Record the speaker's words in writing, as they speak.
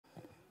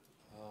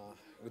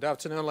Good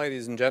afternoon,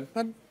 ladies and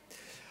gentlemen.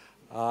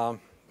 My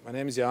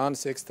name is Jan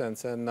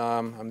Sixtens, and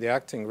I'm the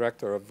acting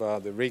rector of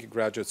the Riga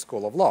Graduate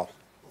School of Law.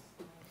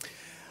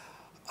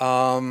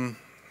 I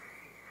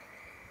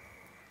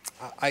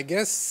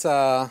guess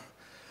life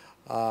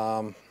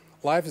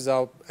is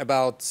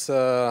about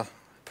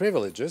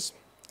privileges.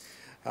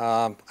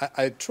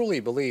 I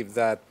truly believe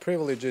that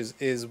privileges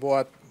is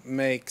what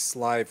makes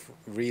life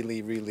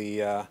really,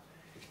 really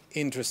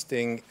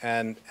interesting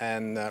and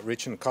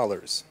rich in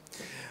colors.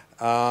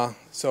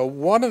 So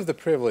one of the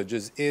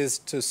privileges is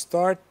to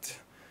start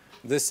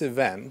this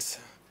event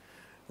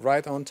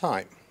right on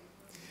time,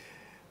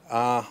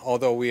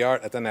 although we are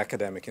at an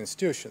academic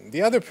institution.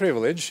 The other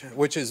privilege,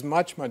 which is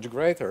much, much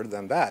greater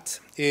than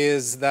that,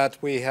 is that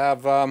we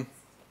have a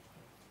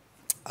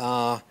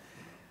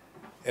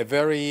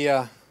very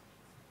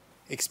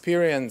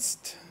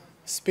experienced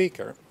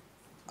speaker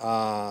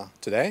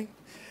today,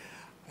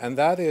 and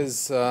that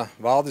is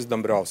Valdis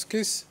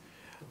Dombrovskis.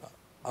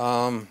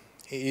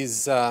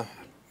 He's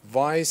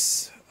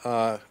vice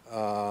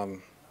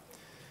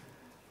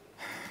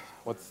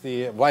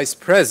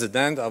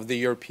president of the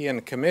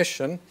European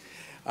Commission,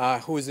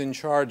 who is in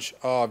charge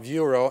of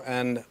Euro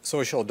and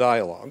social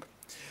dialogue.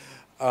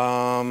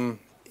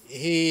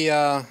 He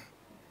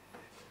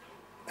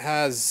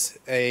has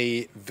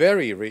a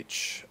very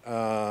rich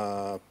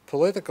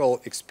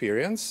political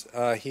experience.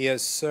 He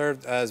has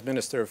served as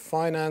Minister of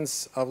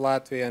Finance of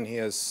Latvia, and he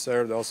has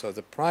served also as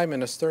the Prime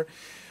Minister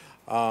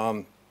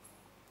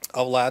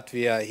of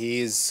Latvia.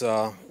 He's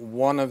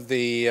one of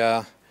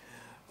the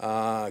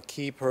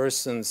key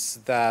persons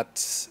that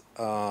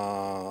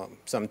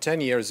some 10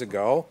 years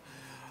ago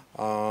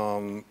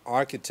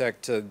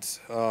architected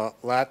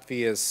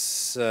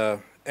Latvia's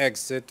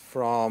exit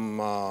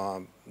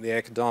from the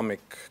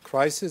economic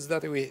crisis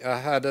that we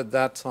had at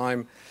that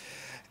time,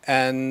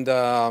 and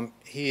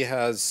he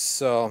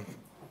has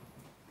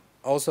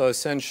also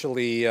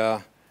essentially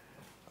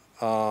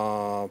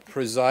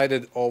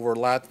presided over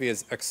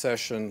Latvia's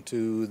accession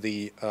to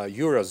the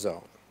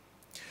Eurozone.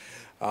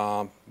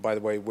 By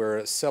the way,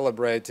 we're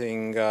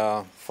celebrating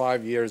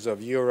 5 years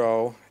of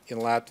Euro in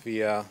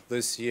Latvia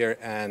this year,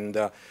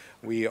 and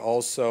we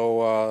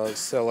also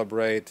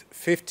celebrate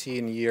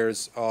 15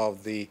 years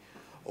of the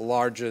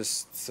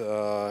largest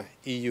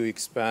EU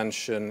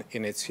expansion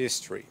in its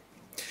history.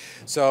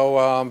 So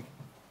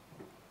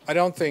I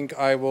don't think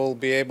I will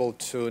be able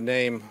to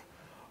name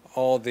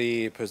all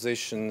the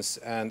positions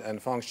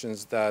and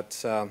functions that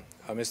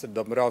Mr.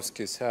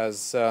 Dombrovskis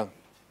has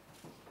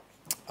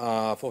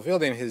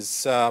fulfilled in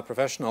his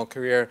professional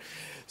career.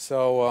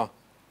 So,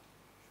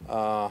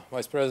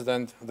 Vice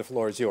President, the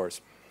floor is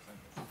yours.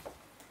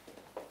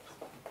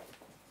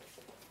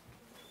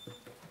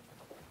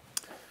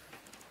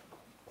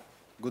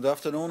 Good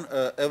afternoon,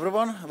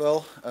 everyone.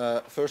 Well,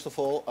 first of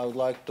all, I would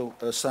like to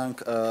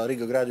thank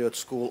Riga Graduate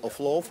School of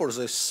Law for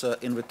this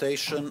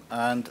invitation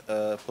and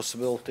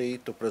possibility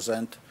to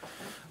present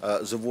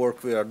the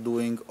work we are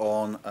doing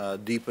on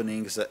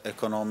deepening the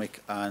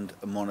economic and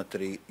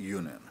monetary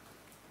union.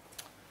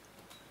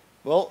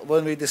 Well,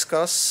 when we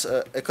discuss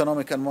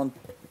economic and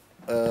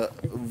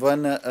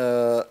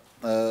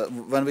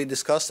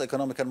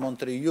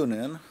monetary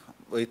union,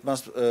 it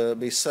must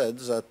be said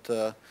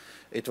that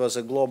it was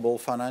a global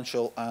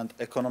financial and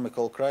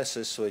economical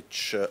crisis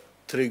which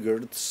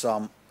triggered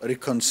some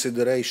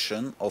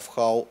reconsideration of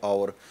how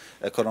our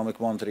economic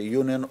monetary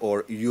union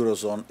or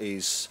Eurozone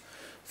is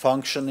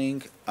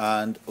functioning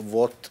and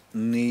what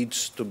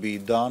needs to be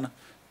done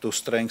to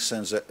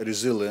strengthen the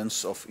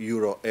resilience of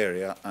Euro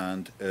area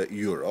and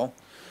Euro.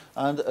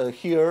 And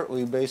here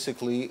we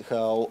basically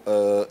have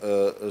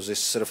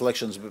these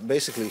reflections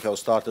basically have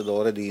started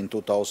already in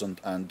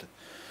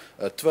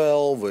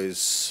 2012 with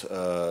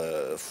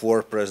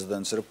 4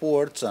 presidents'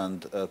 reports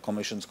and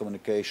Commission's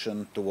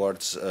communication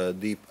towards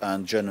deep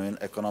and genuine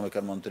economic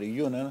and monetary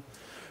union.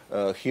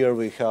 Here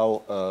we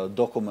have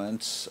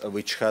documents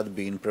which had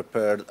been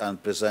prepared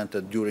and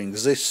presented during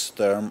this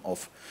term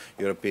of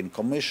European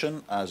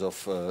Commission as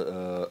of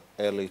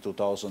early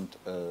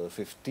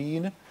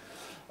 2015.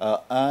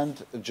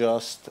 And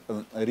just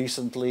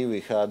recently we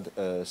had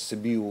a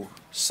Sibiu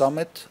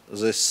summit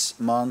this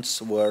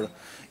month where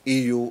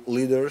EU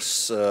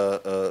leaders,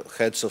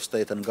 heads of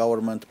state and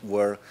government,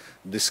 were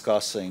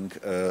discussing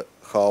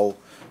how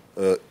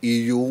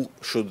EU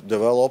should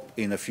develop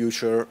in the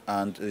future,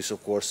 and this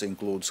of course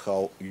includes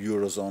how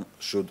Eurozone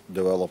should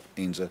develop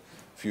in the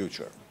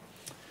future.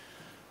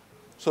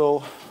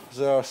 So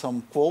there are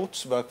some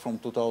quotes back from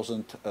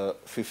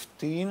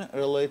 2015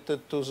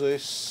 related to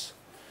this.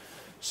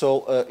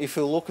 So if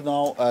you look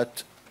now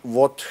at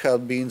what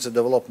have been the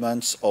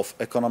developments of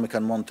economic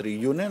and monetary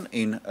union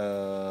in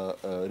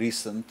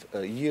recent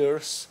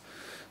years,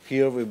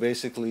 here we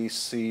basically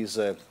see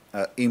the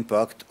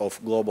impact of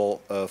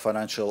global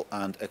financial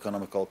and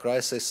economical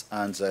crisis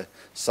and the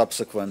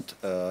subsequent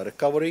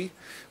recovery.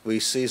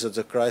 We see that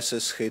the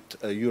crisis hit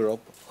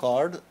Europe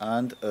hard,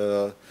 and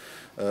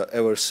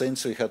ever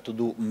since we had to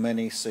do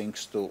many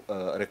things to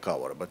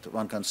recover. But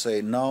one can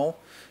say now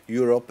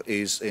Europe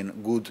is in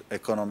good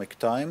economic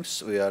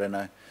times. We are in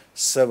a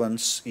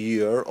 7th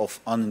year of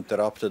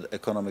uninterrupted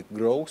economic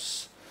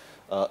growth.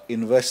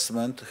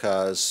 Investment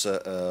has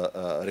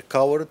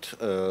recovered.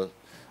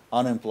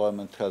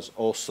 Unemployment has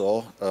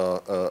also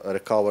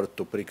recovered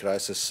to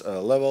pre-crisis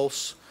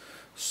levels.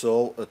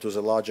 So, to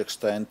the large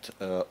extent,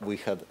 we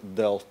had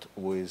dealt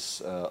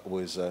with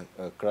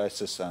a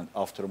crisis and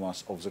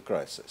aftermath of the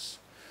crisis.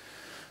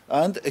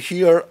 And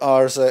here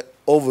are the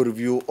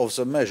overview of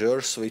the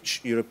measures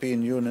which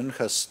European Union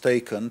has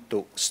taken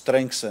to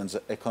strengthen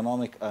the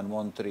economic and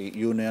monetary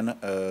union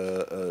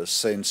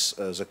since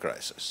the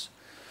crisis.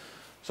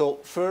 So,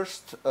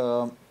 first,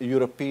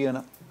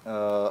 European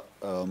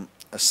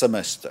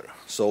semester,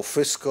 so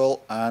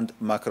fiscal and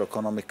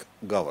macroeconomic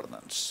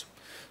governance.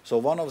 So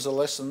one of the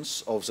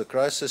lessons of the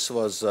crisis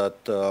was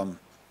that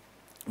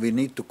we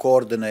need to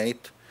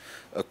coordinate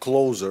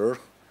closer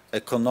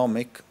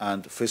economic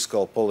and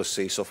fiscal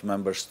policies of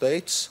member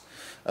states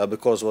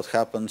because what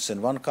happens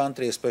in one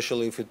country,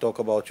 especially if we talk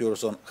about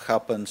Eurozone,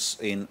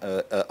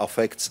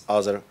 affects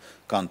other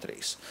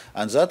countries.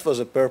 And that was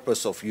the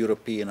purpose of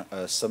European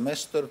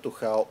semester, to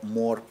have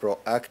more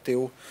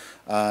proactive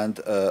and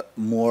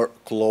more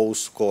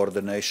close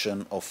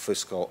coordination of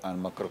fiscal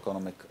and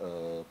macroeconomic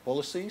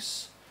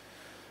policies.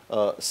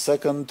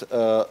 Second,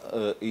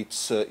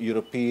 it's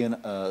European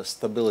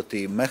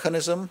stability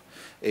mechanism.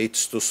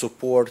 It's to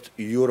support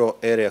euro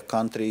area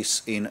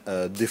countries in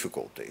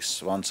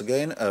difficulties. Once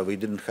again, we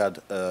didn't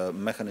have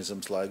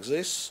mechanisms like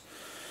this.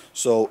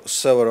 So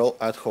several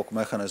ad hoc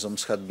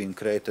mechanisms had been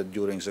created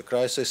during the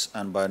crisis,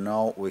 and by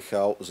now we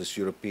have this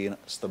European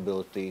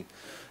stability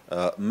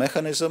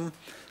mechanism.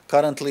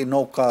 Currently,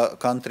 no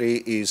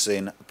country is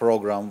in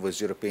program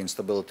with European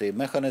Stability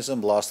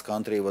Mechanism. Last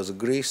country was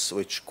Greece,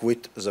 which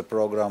quit the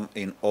program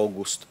in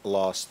August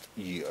last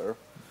year.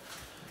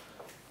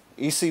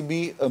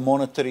 ECB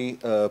monetary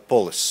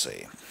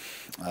policy.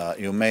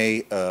 You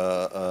may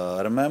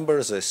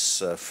remember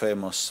this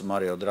famous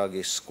Mario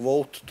Draghi's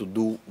quote, to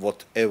do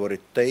whatever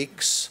it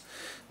takes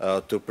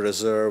to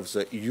preserve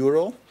the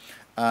euro.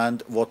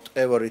 And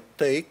whatever it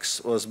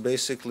takes was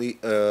basically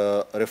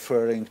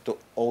referring to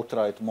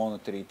outright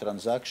monetary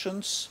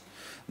transactions,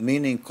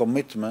 meaning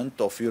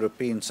commitment of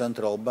European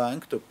Central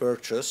Bank to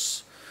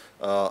purchase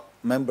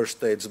member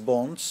states'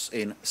 bonds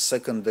in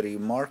secondary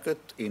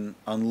market in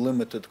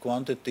unlimited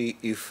quantity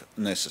if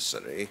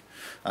necessary.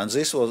 And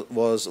this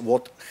was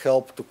what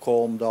helped to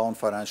calm down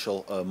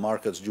financial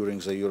markets during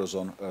the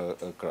Eurozone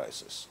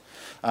crisis.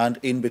 And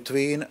in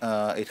between,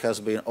 it has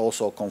been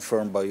also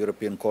confirmed by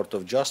European Court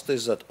of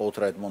Justice that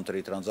outright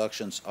monetary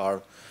transactions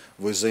are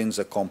within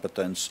the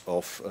competence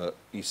of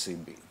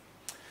ECB.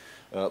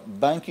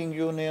 Banking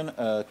Union,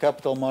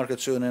 Capital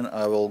Markets Union,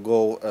 I will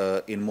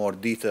go in more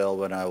detail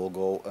when I will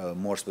go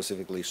more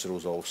specifically through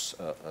those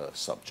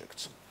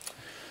subjects.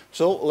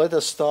 So let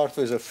us start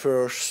with the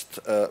first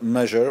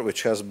measure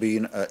which has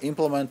been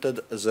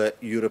implemented, the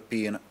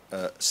European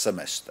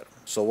semester.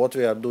 So what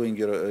we are doing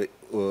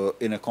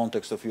in a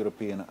context of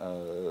European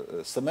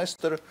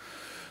semester,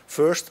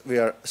 first we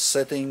are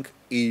setting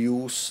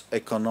EU's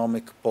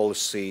economic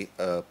policy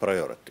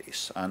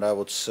priorities. And I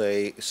would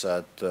say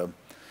that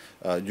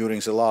during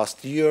the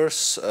last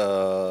years,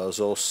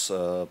 those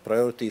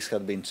priorities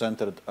have been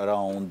centered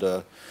around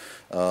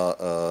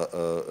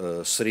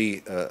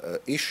three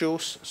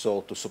issues.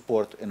 So to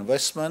support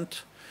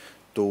investment,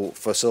 to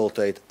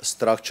facilitate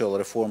structural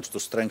reforms to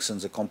strengthen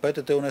the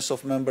competitiveness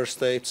of member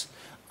states,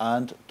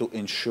 and to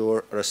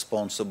ensure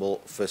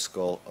responsible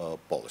fiscal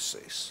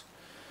policies.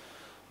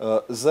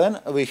 Then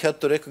we had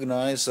to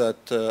recognize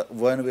that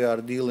when we are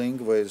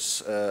dealing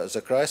with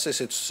the crisis,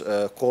 its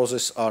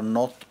causes are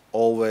not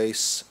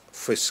always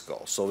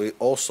fiscal. So we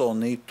also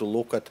need to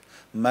look at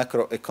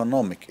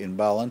macroeconomic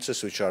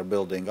imbalances which are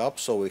building up.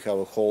 So we have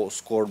a whole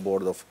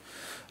scoreboard of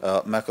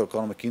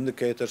macroeconomic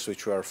indicators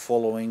which we are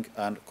following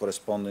and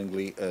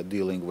correspondingly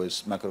dealing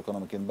with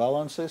macroeconomic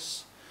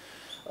imbalances.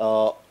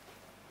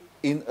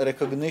 In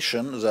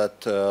recognition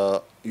that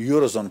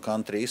Eurozone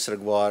countries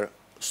require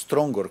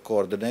stronger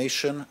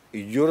coordination,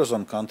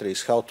 Eurozone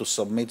countries have to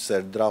submit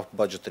their draft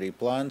budgetary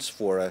plans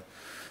for a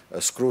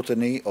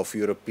scrutiny of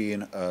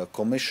European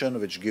Commission,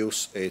 which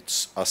gives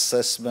its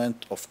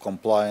assessment of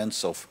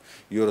compliance of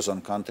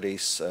Eurozone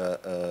countries'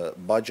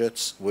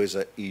 budgets with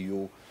the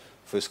EU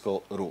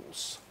fiscal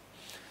rules.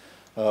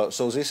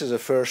 So this is the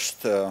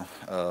first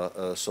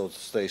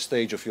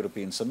stage of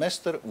European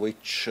semester,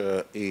 which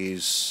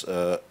is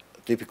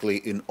typically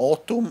in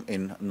autumn,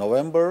 in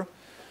November.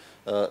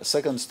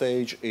 Second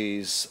stage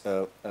is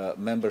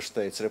member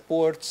states'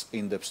 reports,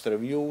 in-depth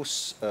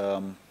reviews,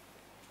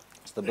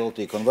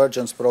 stability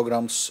convergence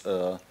programs,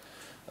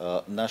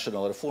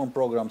 national reform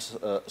programs.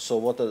 So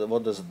what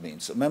does it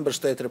mean? So member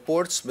state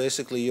reports,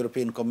 basically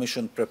European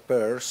Commission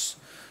prepares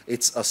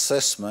its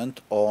assessment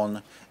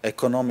on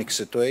economic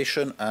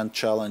situation and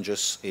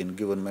challenges in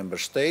given member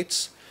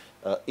states.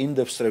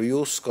 In-depth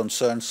reviews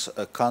concerns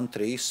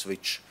countries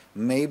which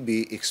may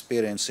be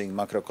experiencing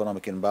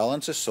macroeconomic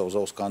imbalances, so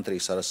those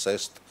countries are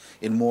assessed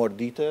in more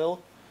detail.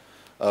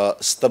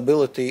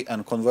 Stability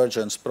and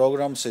convergence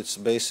programs, it's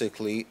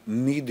basically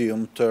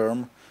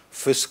medium-term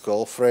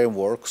fiscal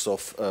frameworks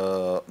of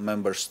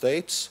member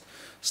states.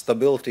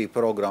 Stability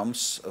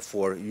programs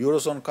for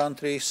Eurozone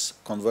countries,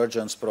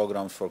 convergence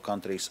programs for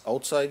countries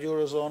outside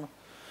Eurozone,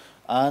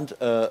 and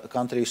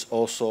countries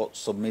also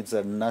submit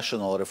their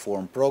national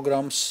reform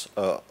programs,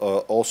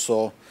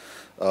 also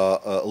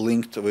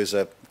linked with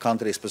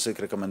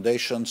country-specific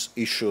recommendations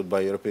issued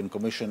by European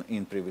Commission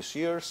in previous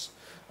years.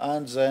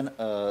 And then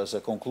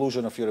the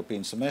conclusion of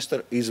European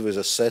semester is with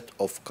a set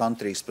of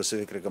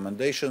country-specific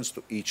recommendations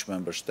to each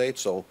member state.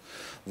 So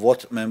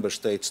what member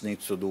states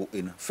need to do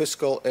in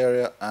fiscal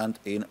area and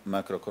in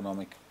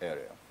macroeconomic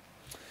area.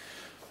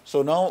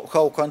 So now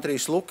how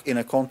countries look in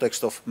a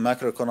context of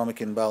macroeconomic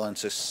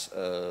imbalances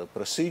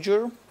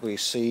procedure. We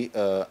see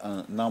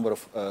a number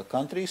of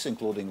countries,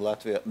 including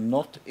Latvia,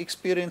 not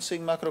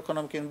experiencing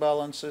macroeconomic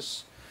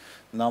imbalances.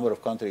 Number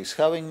of countries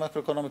having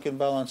macroeconomic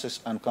imbalances,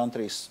 and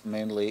countries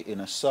mainly in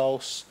the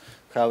south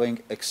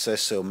having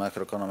excessive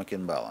macroeconomic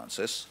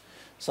imbalances.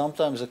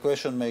 Sometimes the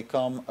question may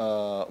come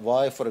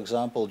why, for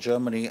example,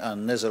 Germany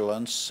and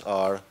Netherlands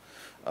are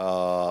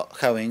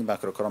having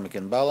macroeconomic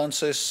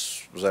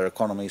imbalances, their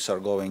economies are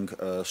going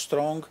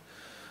strong.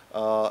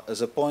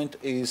 The point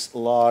is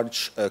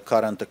large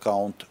current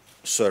account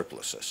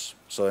surpluses.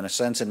 So in a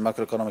sense, in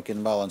macroeconomic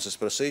imbalances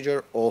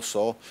procedure,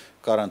 also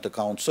current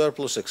account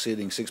surplus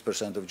exceeding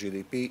 6% of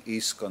GDP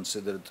is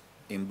considered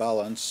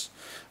imbalance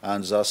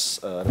and thus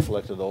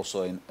reflected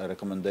also in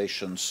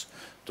recommendations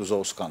to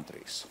those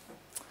countries.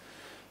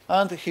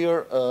 And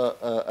here,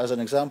 as an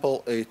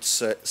example,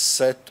 it's a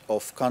set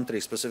of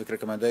country-specific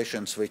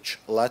recommendations which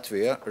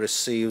Latvia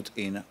received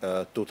in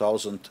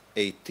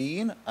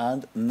 2018,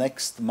 and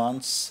next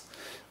month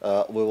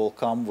we will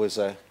come with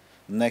a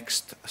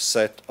next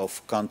set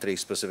of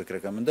country-specific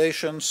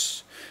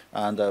recommendations,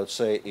 and I would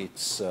say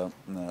it's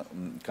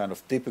kind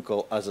of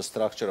typical as a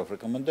structure of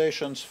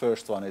recommendations.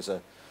 First one is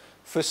a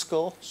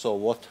fiscal, so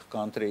what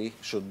country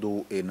should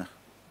do in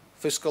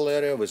fiscal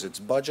area with its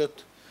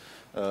budget.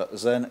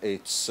 Then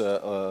it's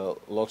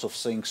lots of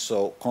things,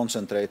 so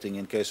concentrating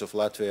in case of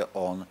Latvia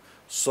on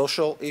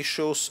social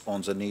issues,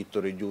 on the need to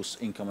reduce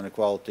income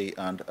inequality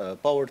and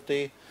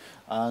poverty,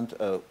 and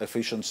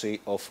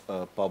efficiency of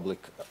public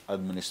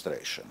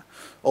administration.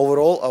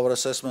 Overall, our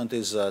assessment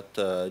is that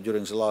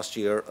during the last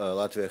year,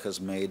 Latvia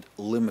has made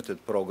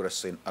limited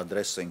progress in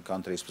addressing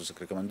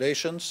country-specific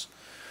recommendations,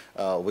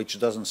 which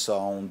doesn't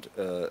sound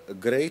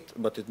great,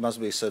 but it must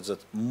be said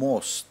that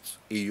most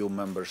EU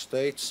member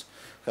states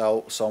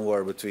have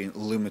somewhere between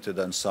limited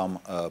and some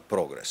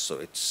progress. So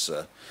it's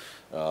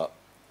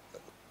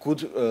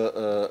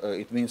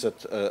it means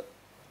that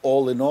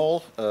all in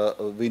all,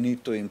 we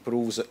need to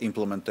improve the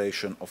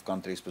implementation of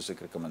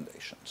country-specific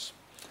recommendations.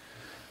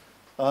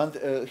 And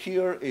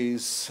here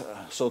is,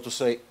 so to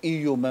say,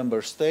 EU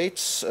member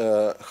states,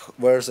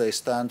 where they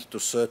stand to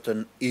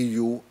certain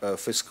EU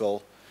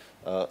fiscal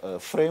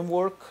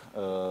framework.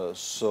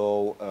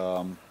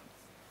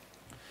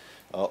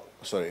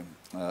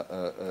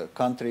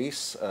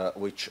 Countries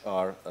which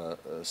are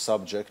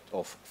subject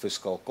of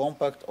fiscal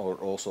compact or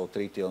also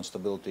Treaty on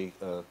Stability,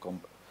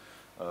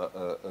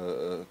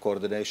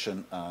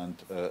 Coordination and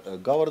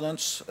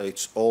Governance.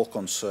 It all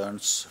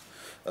concerns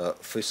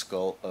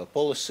fiscal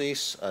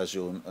policies. As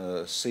you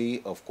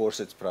see, of course,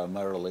 it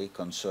primarily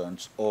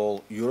concerns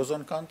all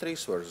Eurozone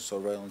countries where the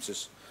surveillance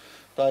is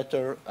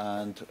tighter,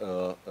 and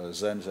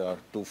then there are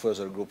two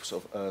further groups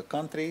of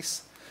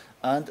countries.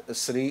 And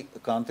three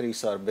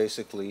countries are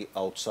basically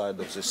outside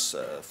of this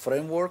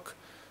framework.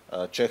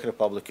 Czech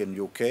Republic and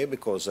UK,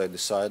 because they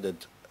decided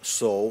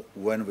so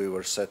when we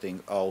were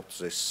setting out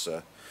this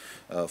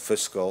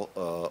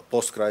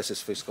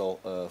post-crisis fiscal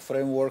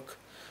framework,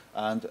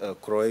 and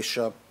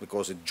Croatia,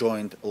 because it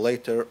joined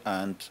later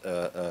and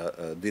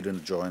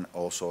didn't join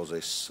also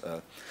this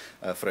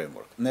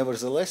framework.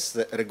 Nevertheless,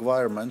 the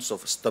requirements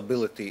of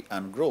Stability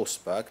and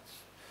Growth Pact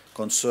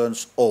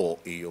concerns all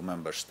EU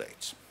member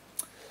states.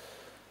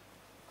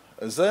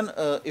 Then,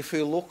 if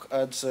we look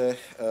at the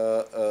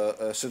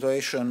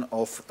situation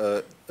of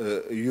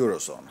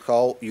Eurozone,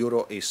 how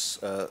Euro is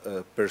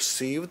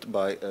perceived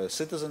by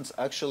citizens,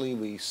 actually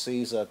we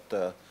see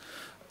that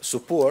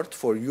support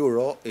for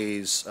Euro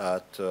is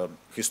at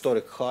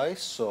historic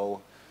highs,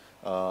 so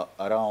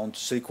around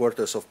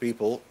 3/4 of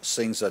people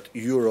think that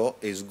Euro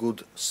is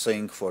good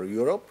thing for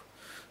Europe.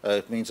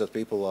 It means that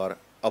people are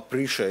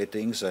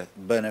appreciating the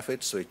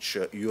benefits which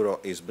Euro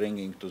is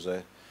bringing to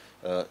the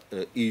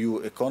EU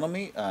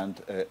economy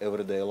and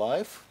everyday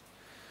life.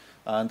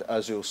 And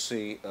as you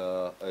see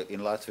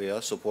in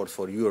Latvia, support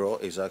for Euro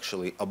is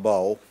actually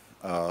above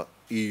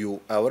EU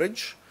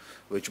average,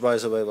 which, by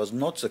the way, was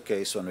not the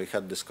case when we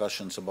had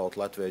discussions about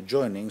Latvia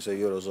joining the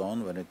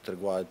Eurozone, when it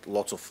required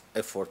lots of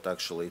effort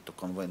actually to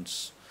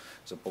convince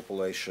the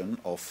population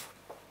of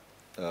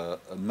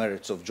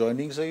merits of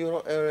joining the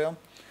Euro area.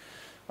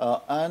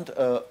 And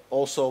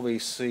also we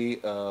see,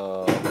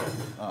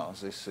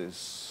 this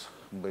is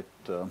bit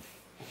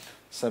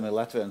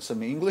semi-Latvian,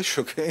 semi-English,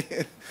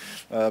 okay?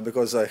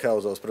 Because I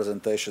have those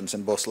presentations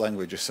in both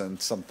languages, and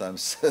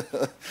sometimes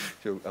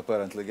you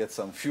apparently get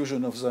some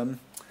fusion of them.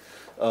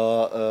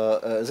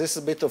 This is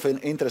a bit of an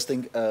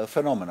interesting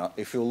phenomena.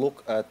 If you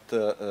look at,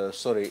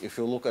 if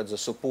you look at the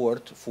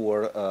support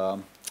for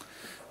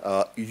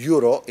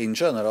euro in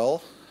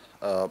general,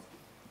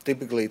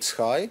 typically it's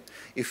high.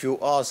 If you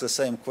ask the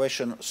same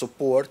question,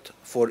 support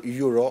for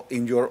euro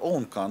in your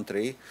own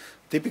country,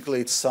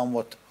 typically it's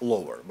somewhat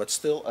lower. But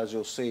still, as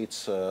you'll see,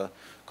 it's a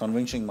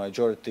convincing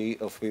majority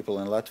of people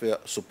in Latvia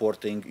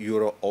supporting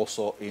euro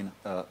also in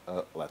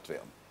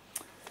Latvia.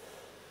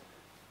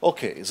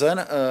 Okay, then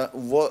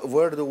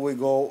where do we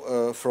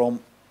go from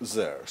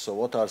there? So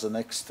what are the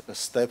next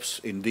steps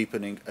in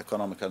deepening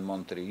economic and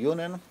monetary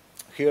union?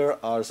 Here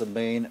are the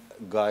main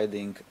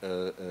guiding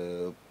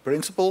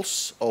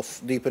principles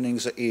of deepening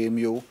the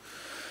EMU.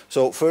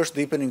 So first,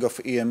 deepening of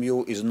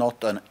EMU is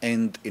not an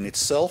end in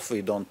itself.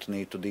 We don't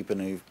need to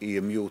deepen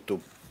EMU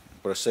for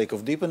the sake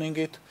of deepening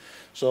it.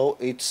 So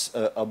it's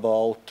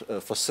about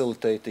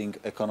facilitating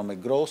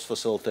economic growth,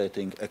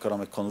 facilitating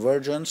economic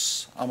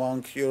convergence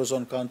among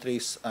Eurozone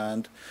countries,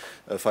 and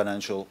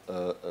financial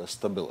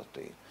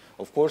stability.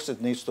 Of course,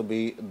 it needs to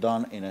be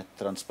done in a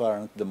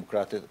transparent,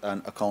 democratic,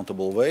 and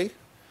accountable way.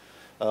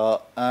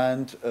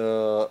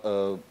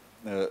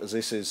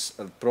 This is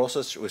a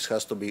process which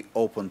has to be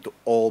open to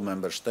all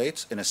member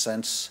states. In a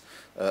sense,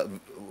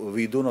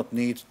 we do not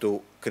need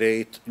to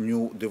create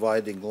new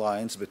dividing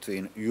lines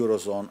between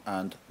Eurozone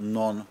and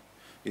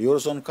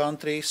non-Eurozone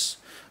countries,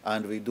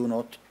 and we do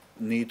not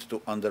need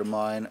to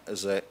undermine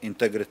the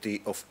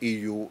integrity of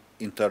EU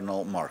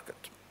internal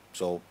market.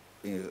 So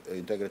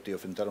integrity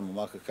of internal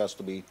market has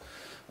to be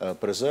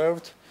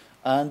preserved,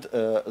 and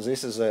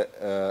this is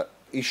a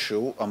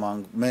issue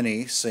among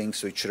many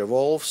things which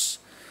revolves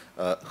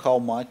how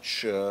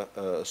much,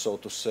 so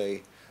to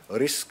say,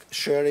 risk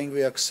sharing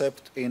we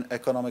accept in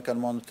economic and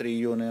monetary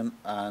union,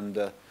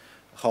 and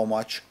how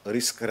much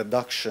risk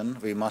reduction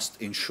we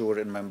must ensure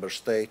in member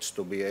states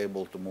to be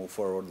able to move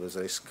forward with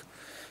risk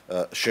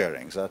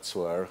sharing. That's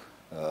where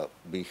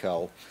we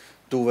have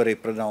two very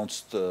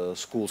pronounced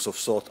schools of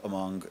thought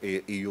among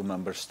EU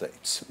member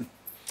states.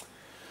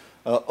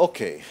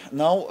 Okay,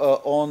 now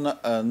on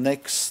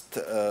next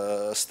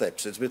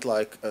steps. It's a bit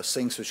like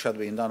things which had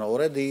been done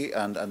already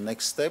and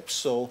next steps.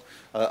 So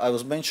I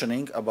was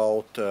mentioning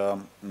about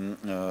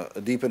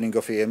deepening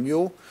of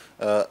EMU,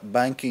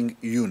 banking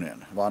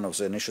union, one of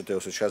the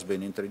initiatives which has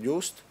been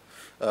introduced.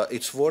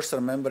 It's worth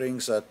remembering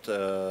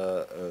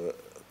that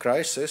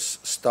crisis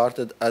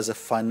started as a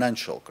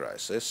financial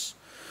crisis.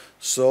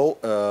 So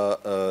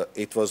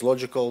it was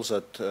logical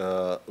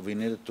that we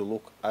needed to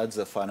look at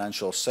the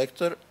financial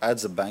sector, at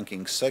the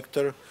banking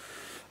sector,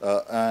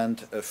 and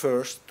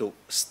first to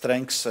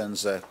strengthen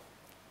the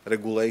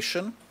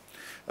regulation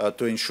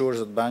to ensure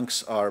that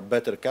banks are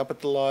better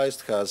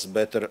capitalized, has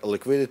better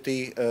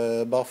liquidity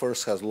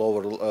buffers, has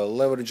lower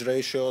leverage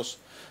ratios,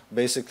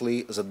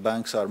 basically that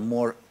banks are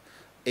more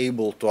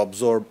able to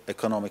absorb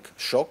economic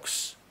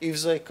shocks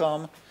if they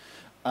come,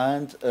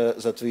 and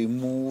that we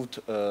moved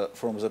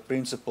from the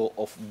principle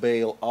of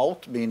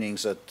bailout, meaning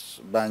that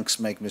banks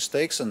make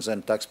mistakes and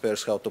then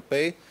taxpayers have to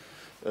pay,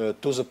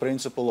 to the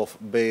principle of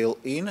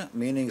bail-in,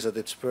 meaning that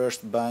it's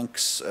first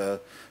banks,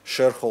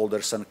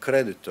 shareholders and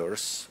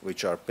creditors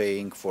which are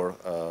paying for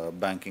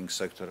banking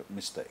sector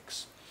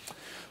mistakes.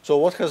 So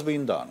what has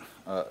been done?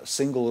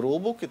 Single rule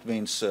book, it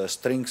means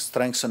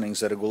strengthening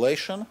the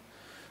regulation,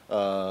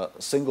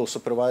 single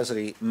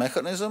supervisory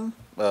mechanism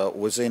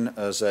within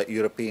the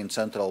European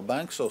Central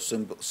Bank, so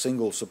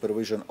single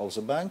supervision of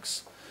the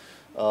banks,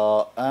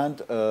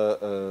 and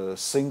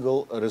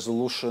single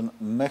resolution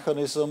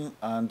mechanism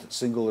and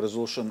single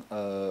resolution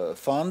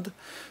fund.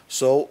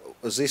 So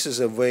this is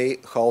a way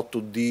how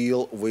to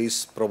deal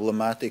with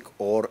problematic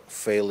or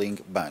failing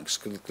banks.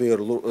 Clear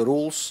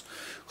rules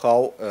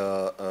how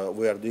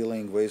we are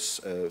dealing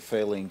with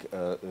failing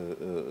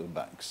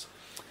banks.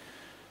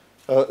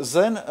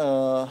 Then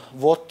a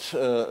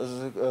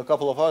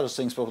couple of other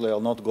things, probably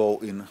I'll not go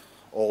in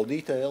all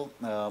detail.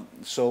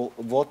 So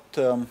what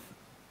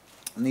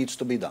needs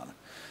to be done?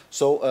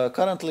 So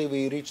currently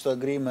we reached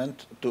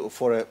agreement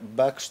for a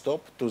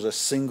backstop to the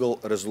single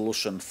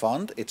resolution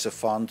fund. It's a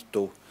fund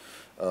to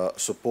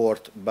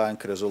support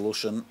bank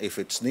resolution if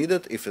it's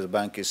needed, if the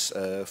bank is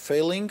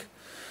failing.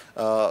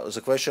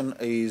 The question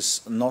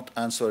is not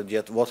answered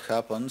yet. What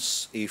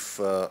happens if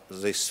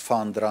this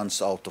fund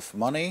runs out of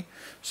money?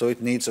 So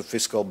it needs a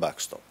fiscal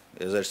backstop.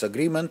 There's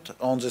agreement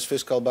on this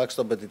fiscal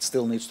backstop, but it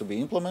still needs to be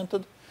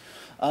implemented.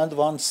 And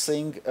one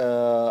thing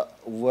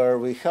where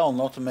we have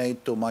not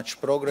made too much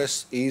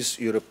progress is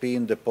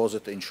European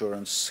Deposit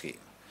Insurance Scheme.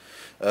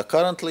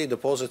 Currently,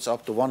 deposits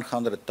up to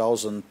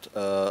 100,000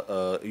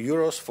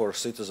 euros for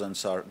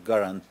citizens are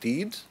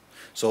guaranteed.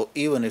 So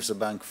even if the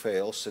bank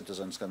fails,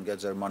 citizens can get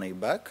their money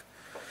back.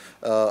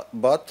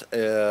 But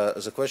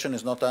the question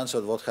is not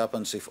answered what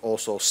happens if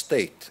also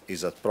state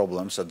is at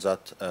problems at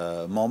that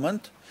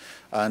moment.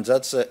 And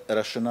that's a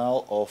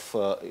rationale of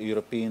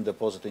European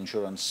Deposit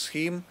Insurance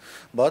Scheme,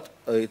 but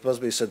it must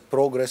be said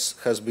progress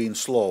has been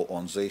slow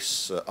on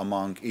this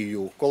among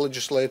EU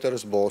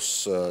co-legislators,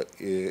 both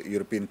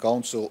European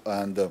Council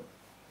and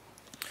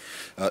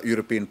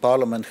European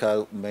Parliament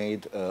have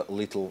made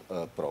little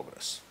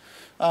progress.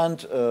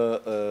 And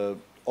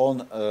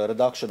on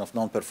reduction of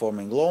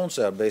non-performing loans,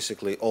 they are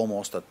basically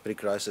almost at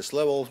pre-crisis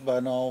levels by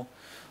now.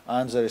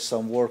 And there is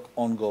some work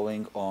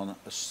ongoing on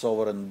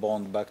sovereign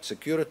bond-backed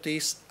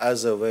securities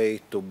as a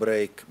way to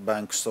break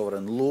bank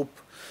sovereign loop,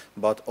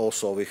 but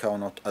also we have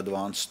not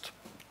advanced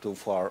too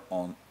far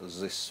on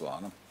this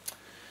one.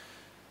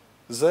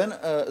 Then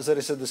there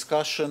is a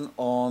discussion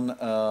on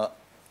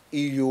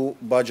EU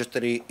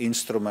budgetary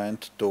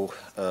instrument to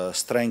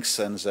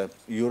strengthen the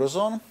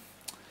Eurozone.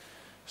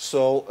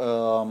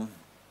 So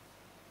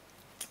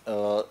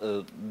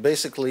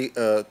basically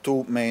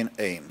two main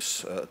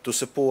aims: to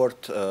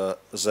support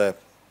the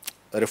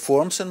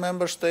reforms in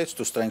member states,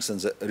 to strengthen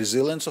the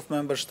resilience of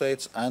member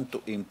states, and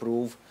to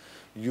improve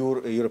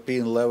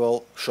European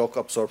level shock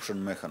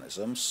absorption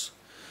mechanisms.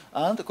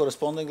 And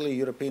correspondingly,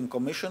 European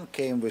Commission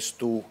came with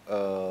two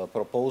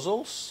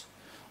proposals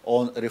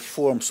on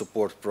reform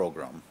support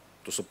program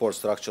to support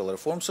structural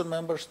reforms in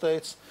member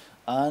states,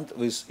 and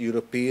with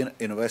European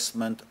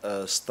investment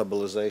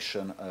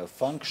stabilization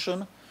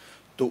function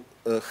to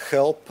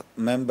help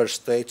member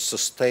states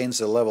sustain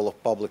the level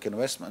of public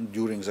investment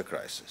during the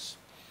crisis.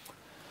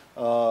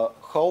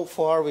 How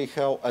far we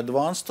have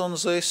advanced on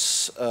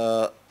this,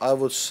 I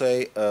would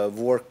say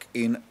work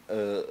in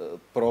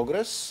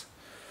progress.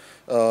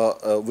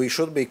 We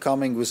should be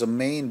coming with the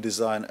main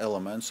design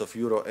elements of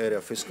Euro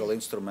area fiscal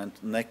instrument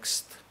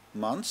next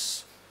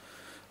month.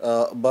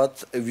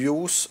 But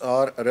views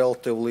are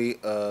relatively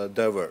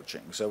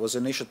diverging. There was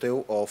an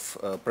initiative of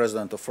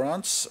President of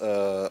France,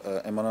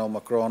 Emmanuel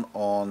Macron,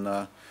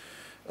 on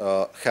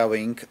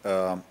having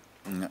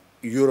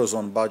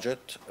Eurozone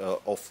budget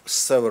of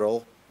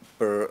several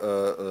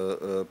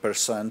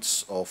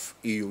percents of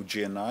EU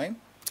GNI.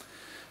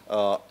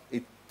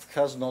 It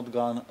has not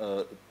gone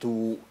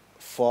too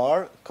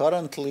far.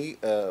 Currently,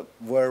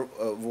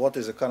 what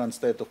is the current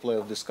state of play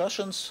of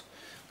discussions?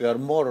 We are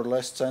more or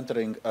less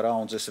centering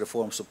around this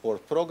reform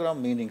support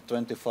program, meaning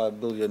 25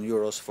 billion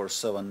euros for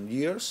 7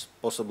 years,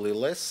 possibly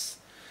less.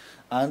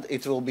 And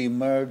it will be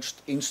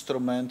merged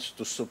instrument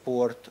to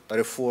support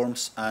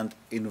reforms and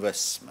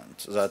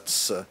investment.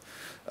 That's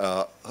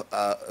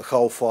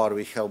how far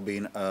we have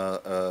been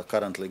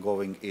currently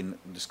going in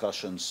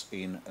discussions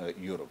in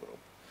Eurogroup.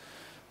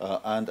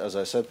 And as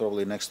I said,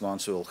 probably next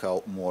month we will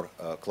have more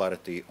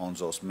clarity on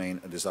those main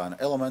design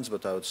elements,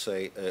 but I would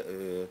say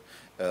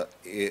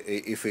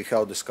if we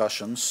have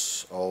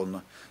discussions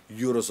on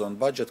Eurozone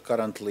budget,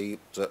 currently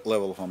the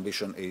level of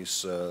ambition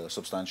is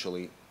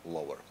substantially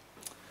lower.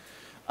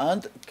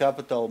 And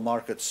Capital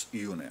Markets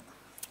Union.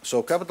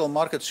 So Capital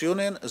Markets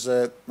Union,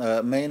 the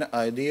main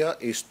idea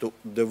is to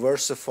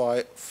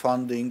diversify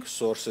funding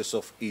sources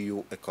of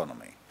EU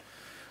economy.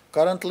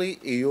 Currently,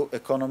 EU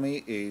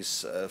economy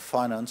is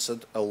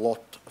financed a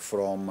lot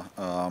from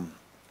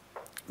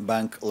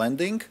bank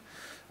lending.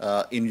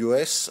 In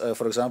US,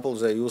 for example,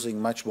 they're using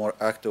much more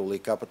actively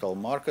capital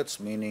markets,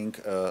 meaning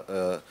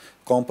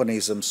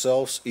companies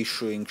themselves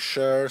issuing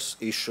shares,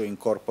 issuing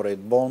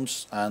corporate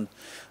bonds, and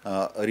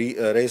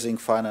raising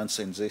finance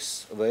in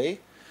this way.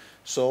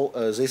 So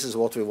this is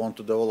what we want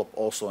to develop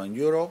also in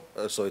Euro.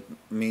 So it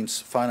means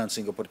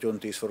financing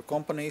opportunities for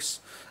companies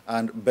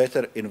and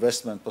better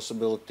investment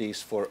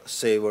possibilities for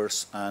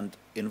savers and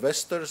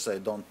investors. They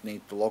don't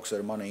need to lock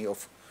their money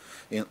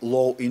in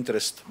low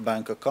interest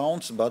bank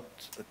accounts, but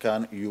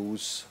can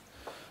use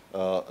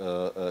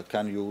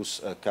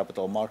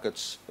capital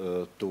markets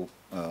to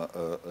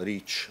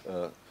reach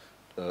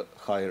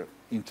higher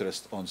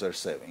interest on their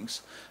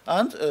savings.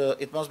 And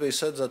it must be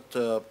said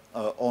that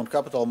on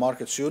Capital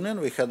Markets Union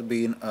we had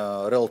been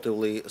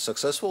relatively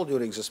successful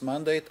during this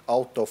mandate.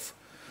 Out of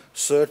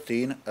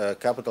 13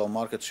 Capital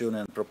Markets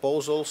Union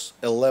proposals,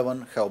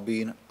 11 have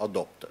been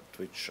adopted,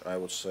 which I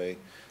would say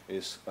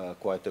is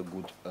quite a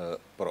good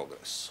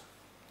progress.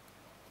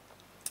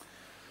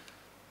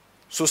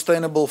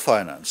 Sustainable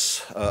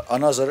finance,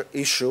 another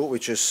issue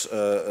which is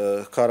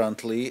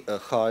currently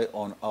high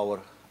on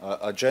our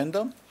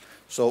agenda.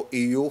 So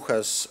EU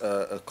has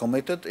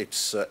committed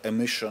its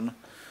emission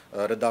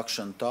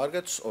reduction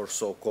targets, or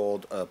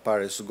so-called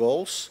Paris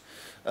goals,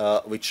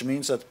 which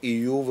means that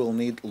EU will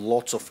need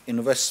lots of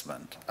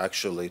investment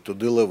actually to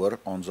deliver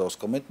on those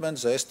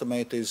commitments. The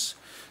estimate is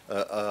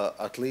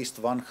at least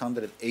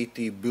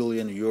 180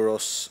 billion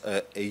euros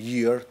a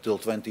year till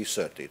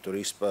 2030 to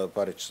reach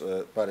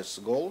Paris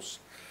goals.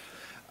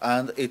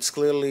 And it's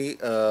clearly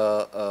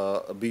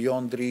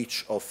beyond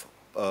reach of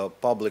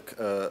public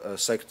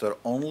sector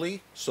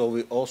only, so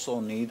we also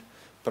need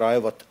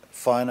private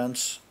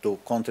finance to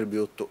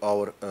contribute to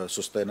our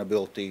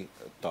sustainability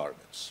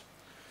targets.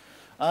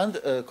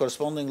 And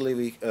correspondingly,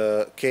 we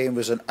came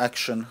with an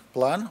action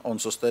plan on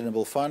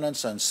sustainable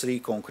finance and 3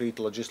 concrete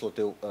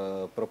legislative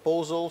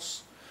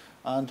proposals.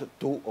 and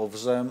 2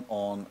 of them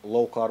on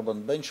low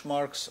carbon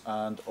benchmarks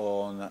and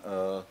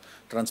on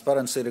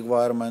transparency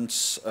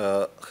requirements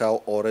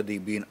have already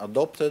been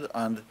adopted,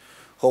 and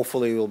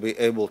hopefully we'll be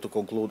able to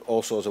conclude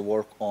also the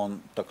work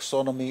on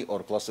taxonomy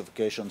or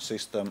classification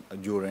system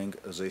during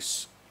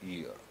this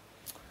year.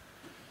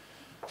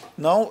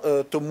 Now,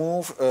 to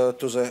move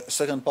to the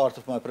second part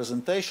of my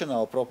presentation,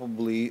 I'll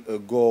probably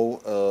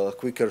go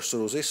quicker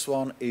through this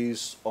one,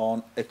 is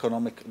on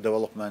economic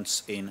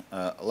developments in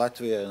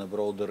Latvia in a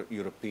broader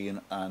European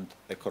and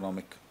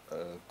economic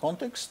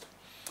context.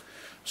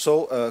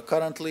 So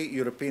currently,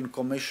 European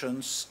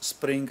Commission's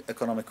spring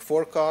economic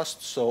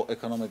forecast, so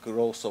economic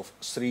growth of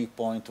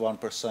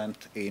 3.1%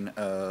 in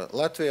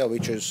Latvia,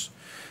 which is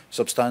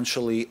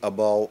substantially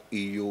above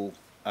EU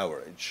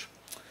average.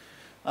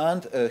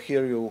 And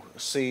here you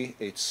see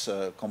its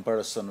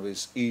comparison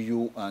with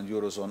EU and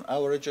Eurozone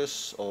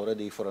averages.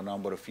 Already for a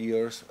number of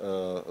years,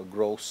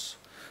 growth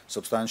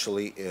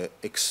substantially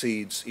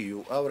exceeds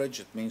EU average.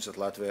 It means that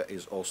Latvia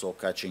is also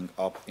catching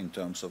up in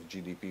terms of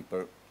GDP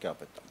per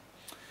capita.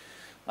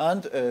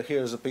 And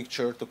here's a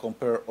picture to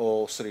compare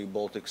all 3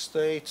 Baltic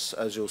states.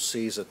 As you'll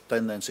see, the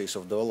tendencies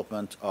of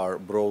development are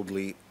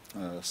broadly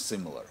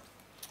similar.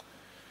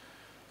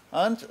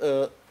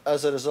 And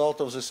as a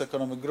result of this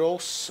economic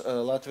growth,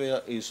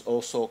 Latvia is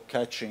also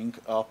catching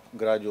up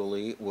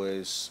gradually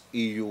with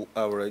EU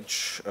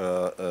average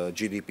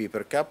GDP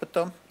per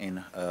capita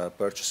in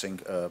purchasing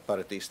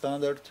parity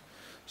standard.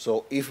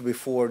 So if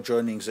before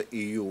joining the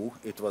EU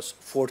it was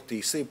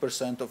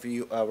 43% of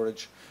EU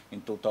average,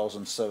 in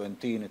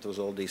 2017 it was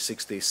already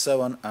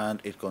 67%,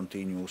 and it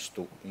continues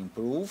to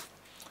improve.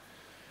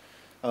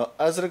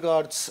 As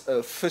regards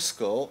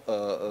fiscal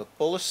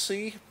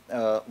policy,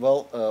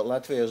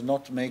 Latvia is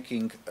not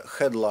making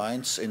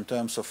headlines in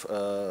terms of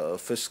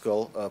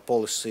fiscal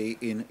policy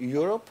in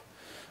Europe,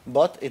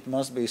 but it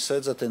must be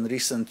said that in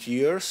recent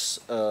years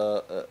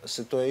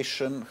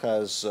situation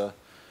has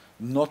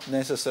not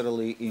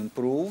necessarily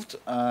improved,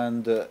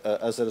 and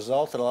as a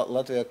result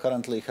Latvia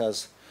currently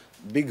has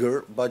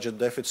bigger budget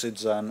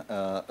deficits than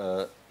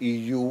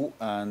EU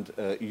and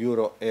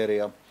Euro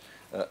area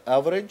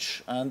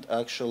average, and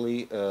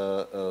actually,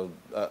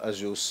 as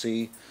you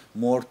see,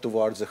 more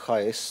towards the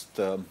highest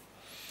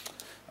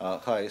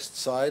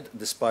side,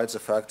 despite the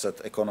fact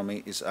that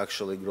economy is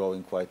actually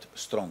growing quite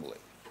strongly.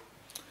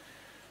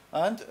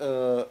 And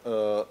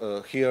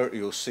here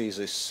you see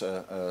these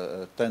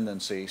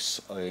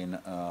tendencies in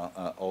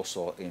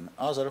also in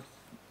other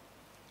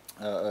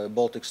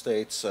Baltic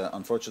states.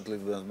 Unfortunately,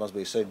 it must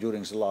be said,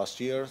 during the last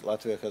year,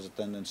 Latvia has a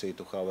tendency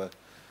to have a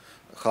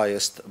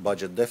highest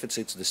budget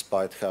deficits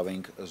despite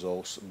having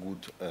those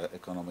good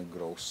economic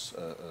growth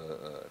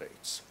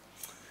rates.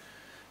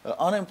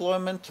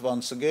 Unemployment,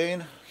 once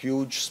again,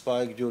 huge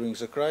spike during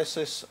the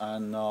crisis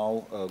and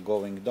now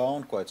going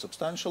down quite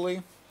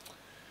substantially.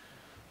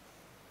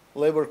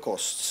 Labor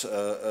costs,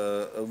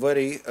 a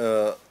very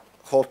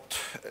hot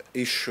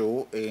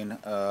issue in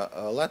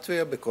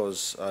Latvia,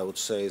 because I would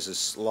say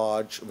this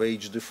large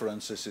wage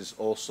differences is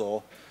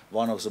also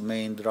one of the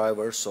main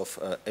drivers of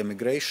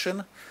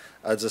emigration.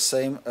 At the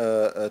same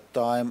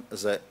time,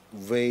 the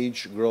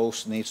wage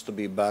growth needs to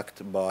be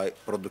backed by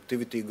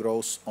productivity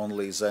growth.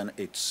 Only then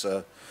it's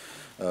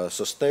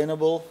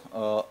sustainable.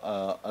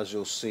 As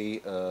you'll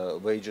see,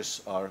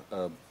 wages are,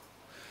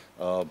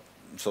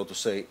 so to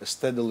say,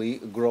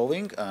 steadily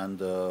growing,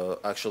 and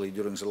actually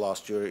during the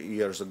last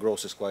years the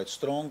growth is quite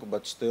strong,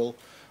 but still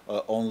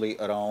only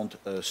around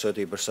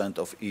 30%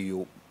 of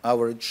EU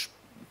average.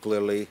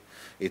 Clearly,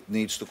 it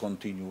needs to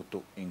continue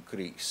to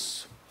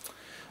increase.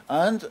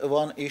 And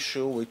one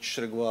issue which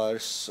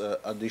requires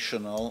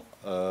additional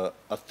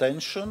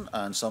attention,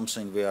 and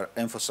something we are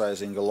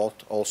emphasizing a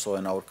lot also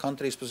in our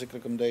country-specific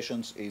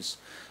recommendations, is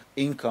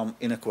income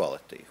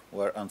inequality,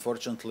 where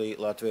unfortunately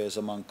Latvia is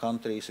among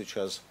countries which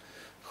has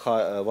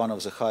one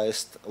of the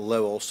highest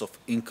levels of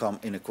income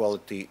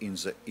inequality in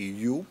the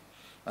EU,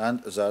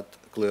 and that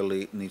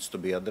clearly needs to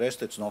be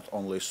addressed. It's not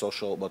only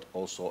social but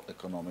also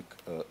economic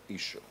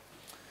issue.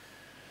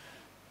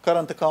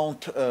 Current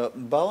account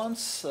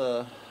balance,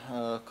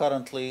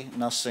 currently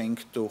nothing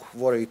to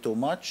worry too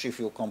much. If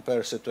you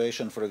compare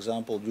situation, for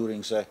example,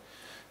 during the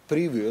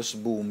previous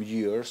boom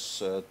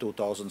years,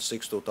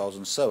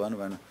 2006-2007,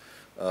 when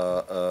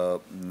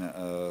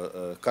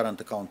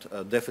current account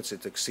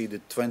deficit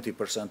exceeded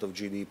 20% of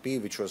GDP,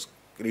 which was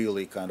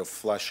really kind of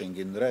flashing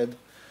in red.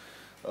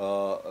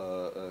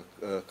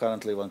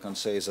 Currently one can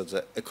say that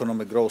the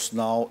economic growth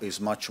now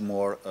is much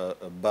more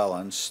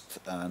balanced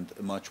and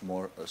much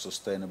more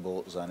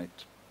sustainable than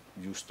it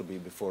used to be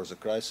before the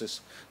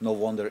crisis. No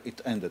wonder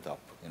it ended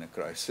up in a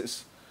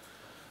crisis.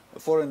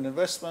 Foreign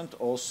investment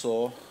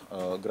also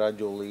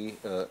gradually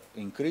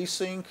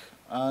increasing,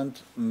 and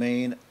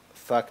main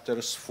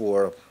factors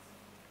for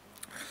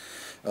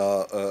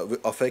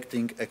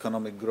affecting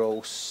economic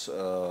growth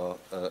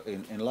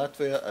in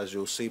Latvia, as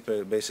you see,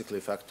 basically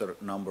factor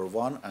number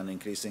one, and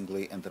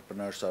increasingly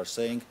entrepreneurs are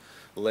saying,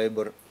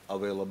 labor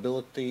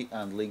availability,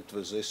 and linked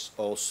with this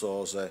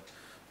also the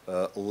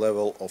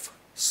level of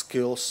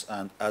skills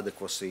and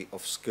adequacy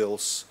of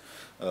skills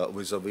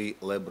vis-à-vis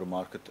labor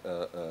market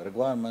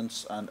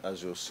requirements, and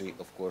as you see,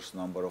 of course,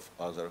 number of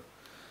other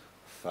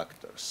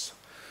factors.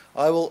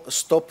 I will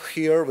stop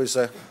here with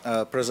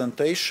a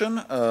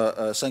presentation.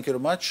 Thank you very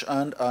much,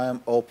 and I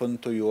am open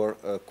to your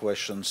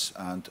questions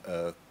and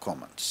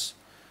comments.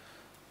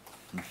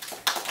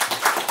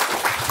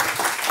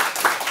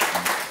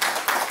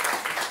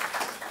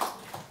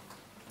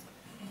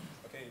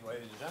 Okay,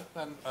 ladies and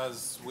gentlemen,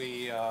 as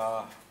we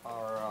are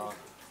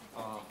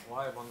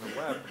live on the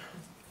web,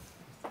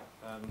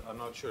 and I'm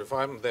not sure if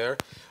I'm there,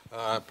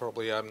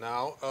 probably I'm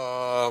now,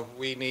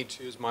 we need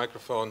to use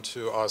microphone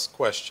to ask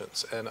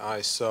questions, and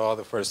I saw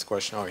the first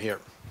question over here.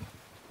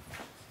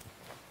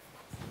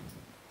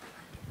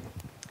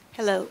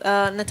 Hello,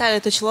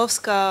 Natalia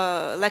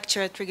Tuchilovska,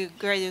 lecturer at Riga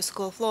Graduate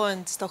School of Law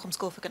and Stockholm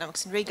School of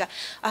Economics in Riga.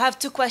 I have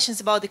two questions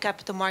about the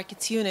Capital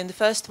Markets Union. The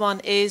first one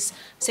is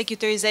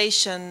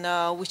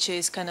securitization, which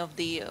is kind of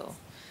the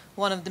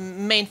one of the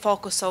main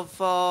focus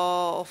of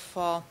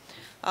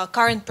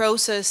current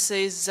process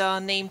is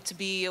named to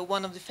be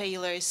one of the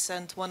failures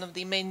and one of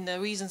the main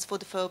reasons for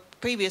the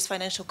previous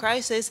financial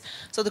crisis.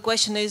 So the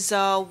question is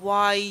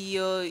why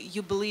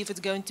you believe it's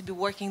going to be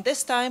working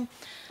this time.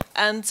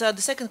 And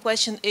the second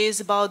question is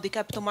about the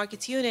Capital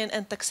Markets Union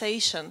and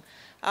taxation.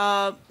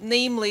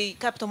 Namely,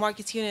 Capital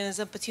Markets Union is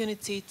an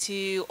opportunity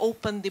to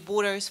open the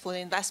borders for the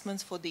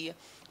investments for the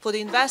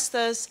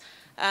investors.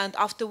 And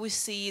after we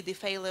see the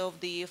failure of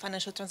the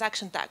financial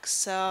transaction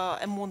tax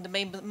among the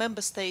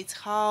member states,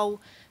 how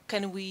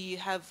can we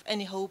have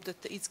any hope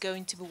that it's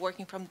going to be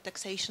working from the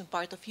taxation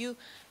part of view?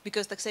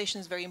 Because taxation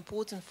is very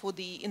important for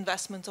the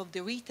investment of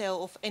the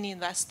retail of any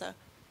investor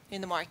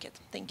in the market.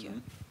 Thank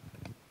you.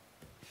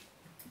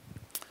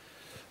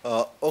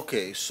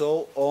 Okay,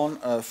 so on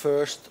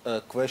first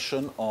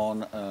question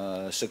on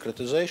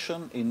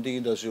securitization,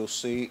 indeed, as you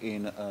see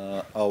in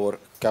our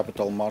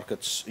Capital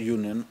Markets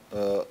Union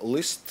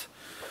list,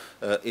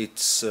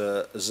 it's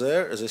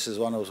there. This is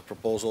one of the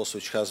proposals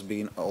which has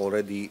been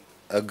already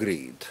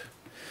agreed.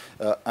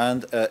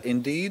 And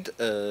indeed,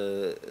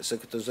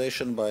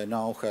 securitization by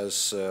now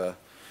has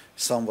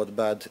somewhat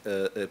bad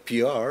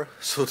PR,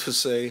 so to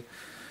say,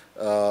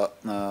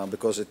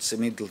 because it's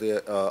immediately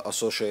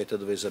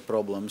associated with the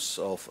problems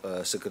of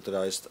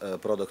securitized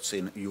products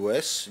in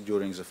US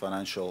during the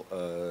financial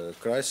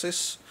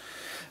crisis.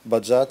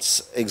 But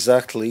that's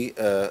exactly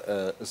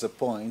the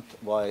point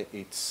why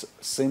it's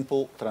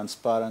simple,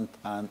 transparent,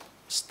 and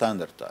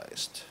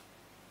standardized.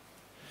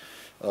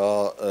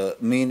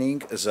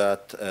 Meaning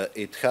that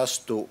it has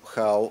to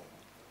have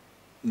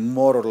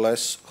more or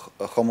less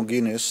a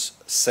homogeneous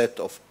set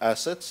of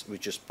assets,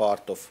 which is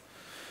part of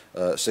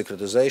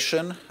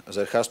securitization.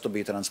 There has to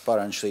be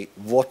transparency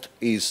what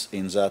is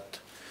in that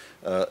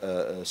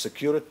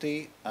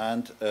security,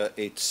 and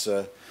it's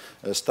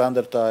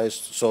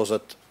standardized so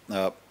that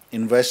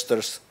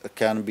investors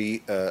can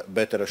be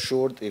better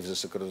assured if the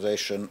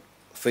securitization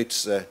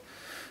fits the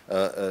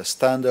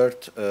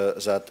standard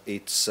that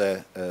it's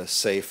a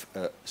safe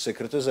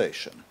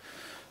securitization.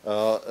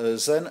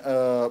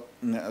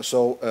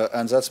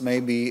 And that's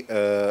maybe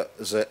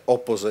the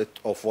opposite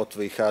of what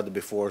we had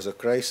before the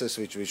crisis,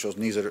 which was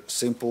neither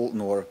simple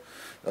nor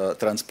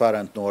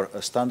transparent nor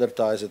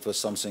standardized. It was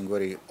something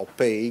very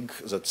opaque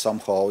that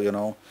somehow, you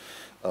know,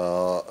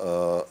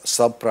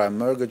 subprime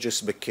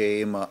mortgages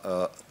became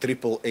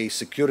AAA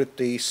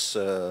securities.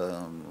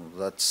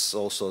 That's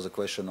also the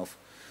question of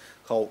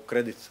how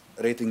credit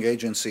rating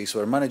agencies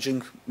were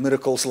managing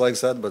miracles like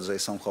that, but they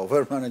somehow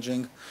were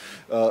managing.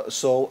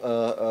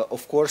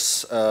 Of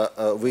course,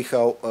 we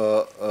have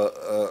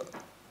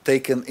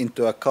taken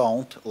into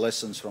account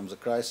lessons from the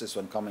crisis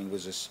when coming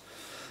with this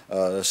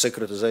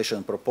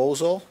securitization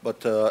proposal,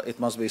 but it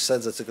must be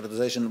said that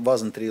securitization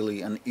wasn't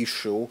really an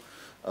issue,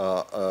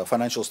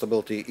 financial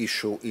stability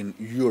issue in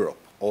Europe,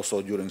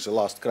 also during the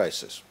last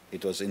crisis.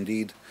 It was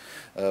indeed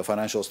a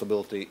financial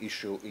stability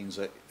issue in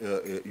the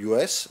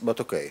US, but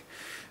okay.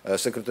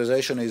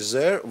 Securitization is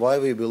there. Why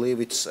we believe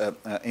it's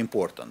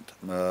important?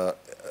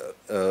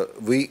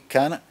 We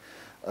can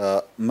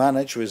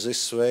manage with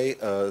this way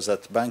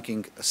that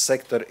banking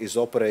sector is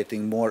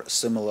operating more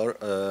similar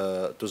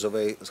to the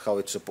way how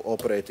it's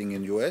operating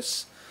in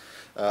US,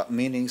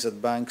 meaning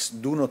that banks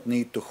do not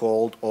need to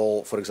hold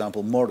all, for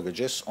example,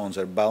 mortgages on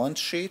their balance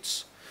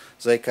sheets.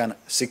 They can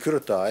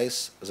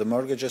securitize the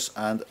mortgages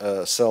and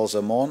sell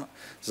them on,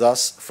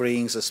 thus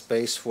freeing the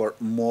space for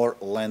more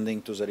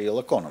lending to the real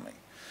economy.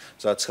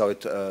 So that's how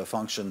it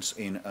functions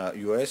in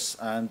US,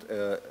 and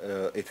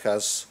it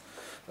has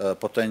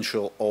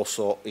potential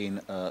also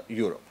in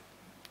Europe.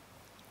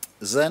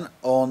 Then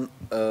on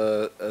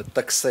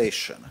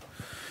taxation.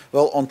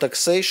 Well, on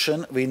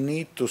taxation, we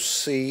need to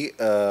see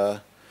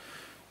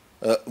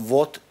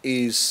what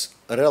is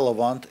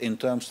relevant in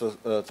terms of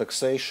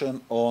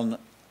taxation on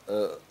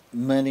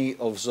many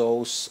of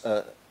those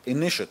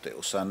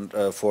initiatives, and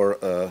for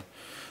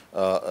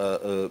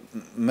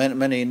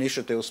many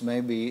initiatives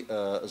maybe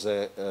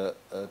the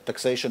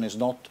taxation is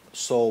not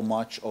so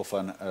much of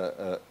an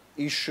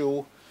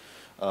issue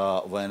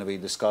when we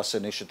discuss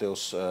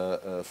initiatives,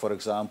 for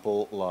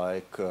example,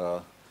 like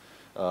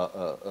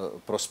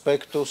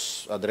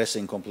prospectus,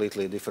 addressing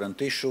completely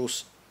different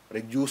issues,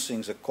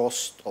 reducing the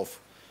cost of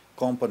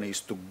companies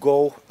to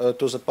go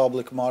to the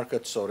public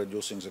market, so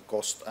reducing the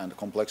cost and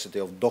complexity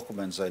of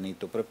documents they need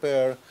to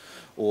prepare,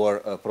 or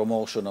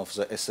promotion of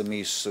the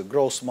SMEs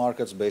growth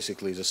markets,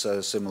 basically the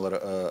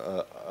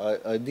similar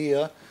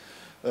idea.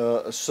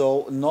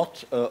 So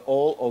not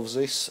all of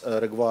this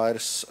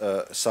requires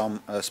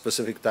some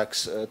specific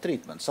tax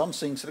treatment. Some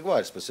things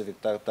require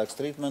specific tax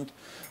treatment.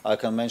 I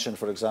can mention,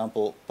 for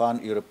example,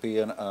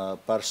 pan-European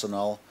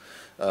personal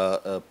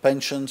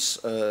pensions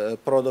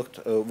product,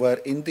 where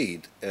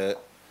indeed,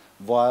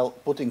 while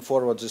putting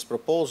forward this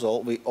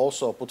proposal, we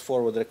also put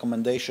forward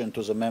recommendation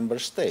to the member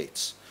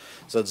states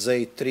that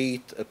they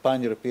treat a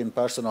pan-European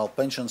personal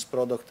pensions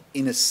product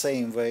in the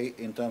same way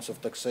in terms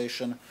of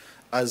taxation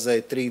as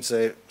they treat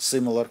their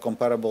similar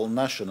comparable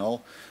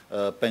national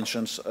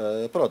pensions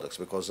products,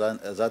 because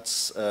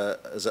that's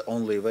the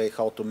only way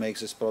how to make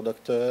this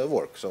product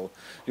work. So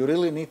you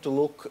really need to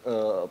look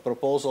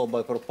proposal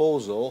by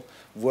proposal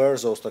where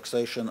those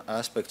taxation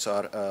aspects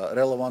are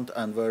relevant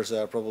and where they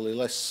are probably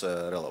less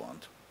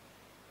relevant.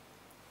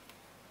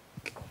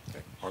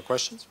 Okay. More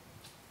questions?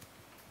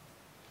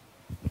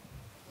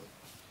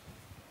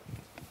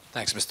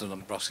 Thanks, Mr.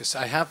 Dombrovskis.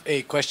 I have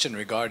a question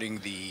regarding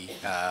the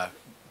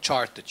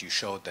chart that you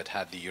showed that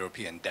had the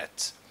European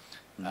debt.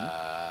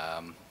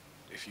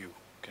 If you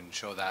can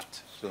show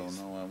that. So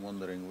now I'm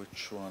wondering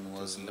which one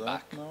was in the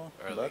that back, now?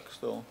 early. Back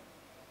still?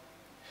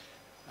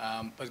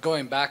 But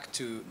going back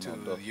to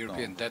the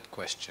European debt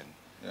question,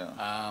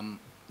 Yeah.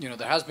 you know,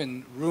 there has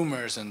been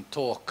rumors and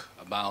talk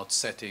about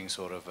setting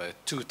sort of a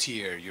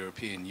two-tier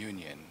European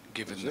Union,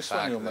 given Is the this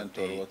fact one you that meant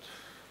or what?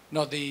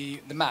 no,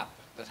 the map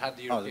that had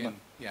the European,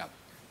 yeah.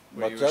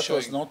 where But you were that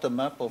was showing- not a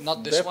map of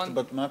Not this debt, one?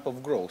 but map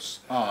of growth.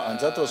 And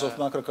that was of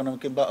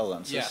macroeconomic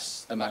imbalances.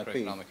 Yes, the MIP.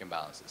 macroeconomic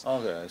imbalances.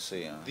 Okay, I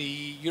see. Yeah.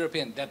 The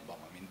European debt bomb,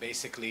 I mean,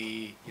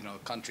 basically, you know,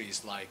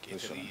 countries like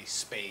This Italy, one.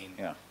 Spain,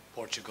 Yeah.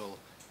 Portugal,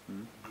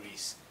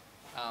 Greece,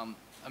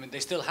 I mean,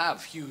 they still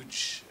have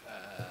huge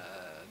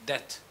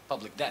debt,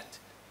 public debt,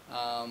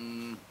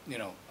 you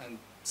know, and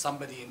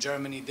somebody in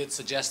Germany did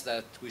suggest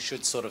that we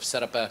should sort of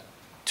set up a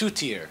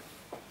two-tier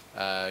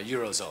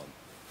Eurozone.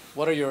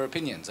 What are your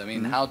opinions? I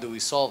mean, how do we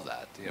solve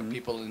that? You know,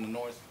 people in the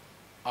north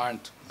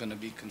aren't going to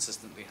be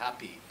consistently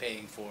happy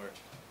paying for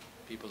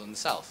people in the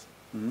south.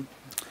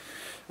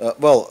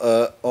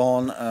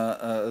 On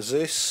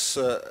this,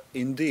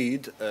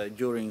 indeed,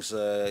 during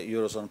the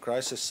Eurozone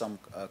crisis, some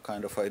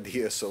kind of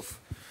ideas of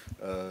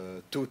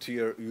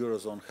two-tier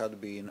Eurozone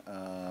had been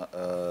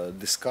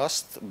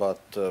discussed, but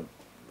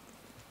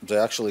they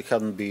actually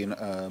hadn't been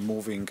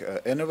moving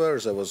anywhere.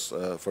 There was,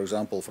 for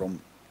example,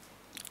 from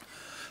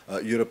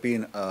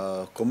European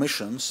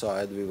Commission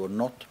side, we were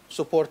not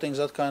supporting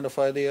that kind of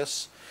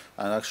ideas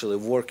and actually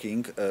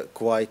working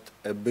quite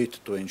a bit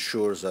to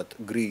ensure that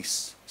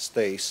Greece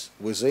stays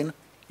within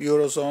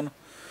Eurozone.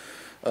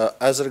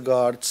 As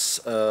regards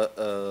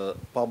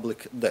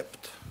public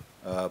debt,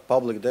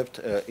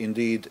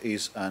 indeed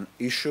is an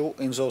issue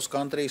in those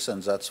countries,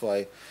 and that's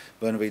why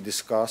when we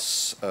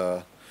discuss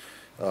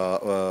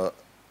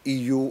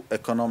EU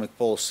economic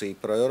policy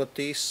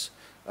priorities,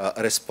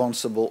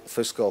 responsible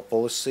fiscal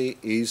policy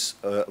is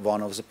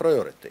one of the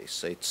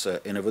priorities. It's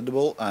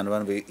inevitable, and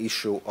when we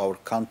issue our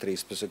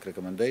country-specific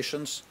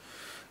recommendations,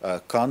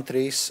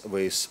 countries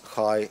with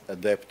high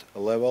debt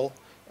level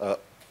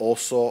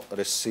also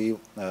receive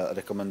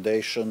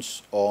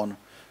recommendations on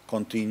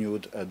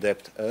continued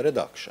debt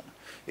reduction.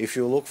 If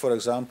you look, for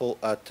example,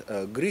 at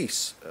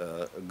Greece,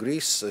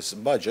 Greece's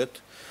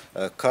budget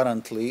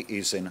currently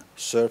is in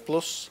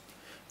surplus.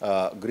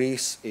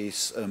 Greece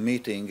is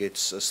meeting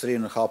its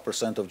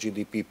 3.5% of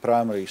GDP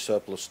primary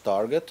surplus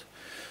target,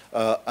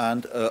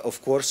 and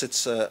of course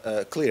it's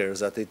clear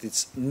that it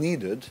is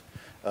needed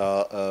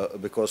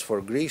because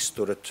for Greece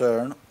to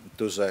return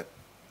to the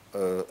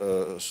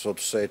so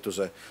to say to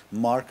the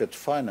market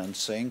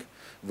financing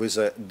with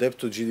a debt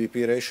to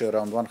GDP ratio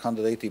around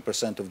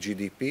 180% of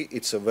GDP,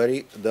 it's a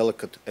very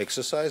delicate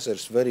exercise.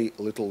 There's very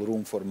little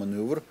room for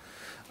maneuver,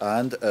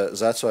 and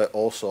that's why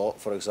also,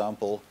 for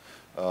example,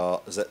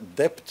 the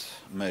debt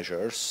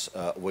measures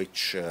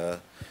which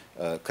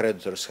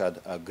creditors had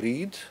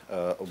agreed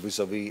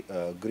vis-à-vis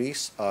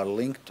Greece are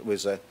linked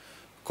with a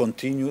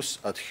continuous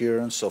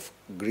adherence of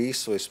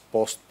Greece with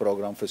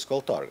post-program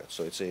fiscal targets.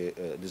 So it's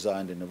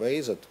designed in a way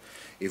that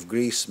if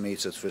Greece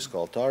meets its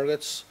fiscal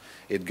targets,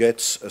 it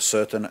gets a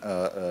certain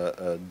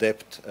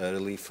debt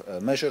relief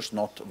measures,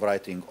 not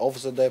writing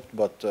off the debt,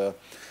 but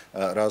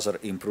rather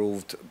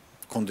improved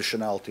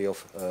conditionality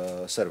of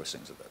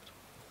servicing the debt.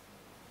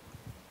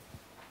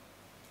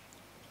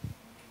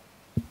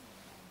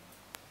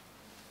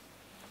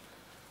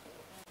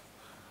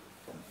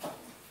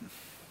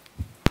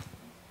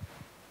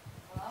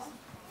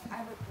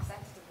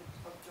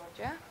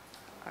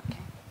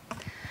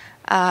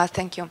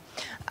 Thank you.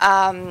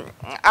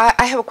 I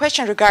have a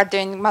question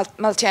regarding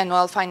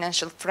multi-annual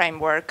financial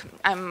framework.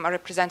 I'm a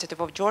representative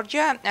of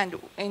Georgia, and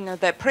in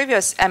the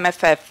previous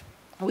MFF,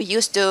 we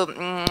used to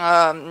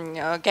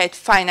get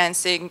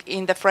financing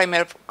in the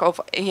framework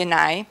of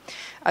ENI,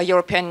 a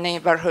European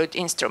Neighborhood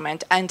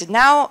Instrument. And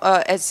now,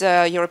 as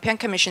the European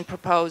Commission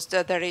proposed,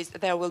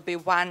 there will be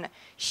one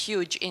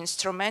huge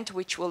instrument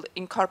which will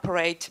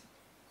incorporate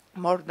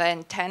more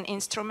than 10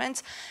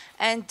 instruments.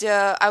 And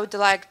I would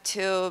like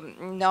to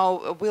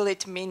know, will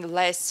it mean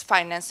less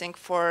financing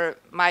for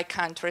my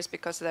countries,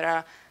 because there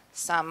are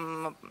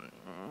some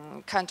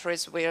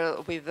countries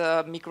with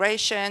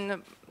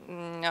migration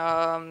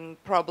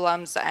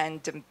problems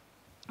and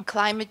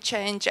climate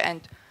change,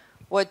 and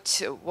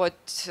what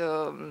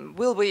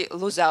will we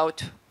lose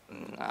out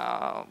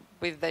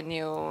with the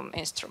new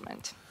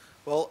instrument?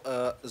 Well,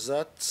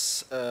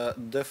 that's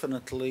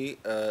definitely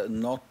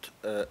not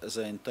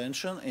the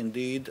intention.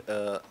 Indeed,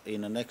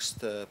 in the next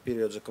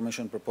period, the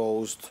Commission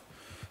proposed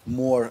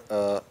more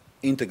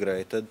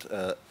integrated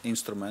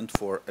instrument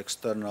for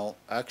external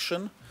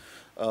action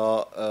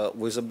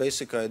with a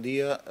basic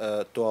idea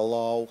to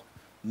allow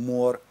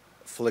more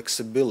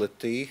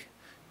flexibility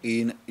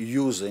in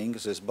using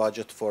this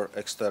budget for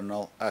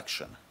external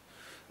action.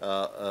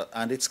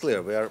 And it's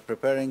clear, we are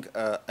preparing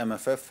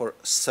MFF for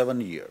 7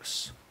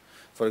 years.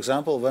 For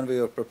example, when we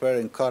were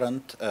preparing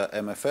current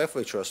MFF,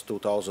 which was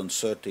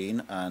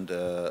 2013 and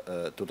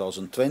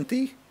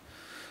 2020,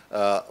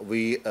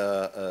 we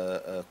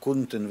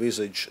couldn't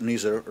envisage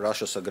neither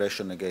Russia's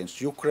aggression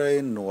against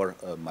Ukraine, nor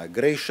a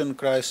migration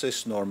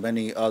crisis, nor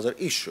many other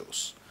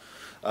issues.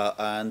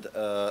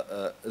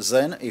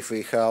 Then, if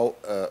we have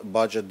a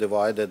budget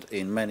divided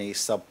in many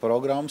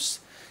sub-programs,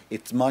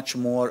 it's much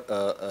more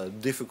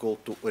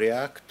difficult to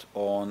react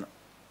on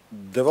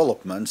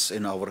developments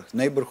in our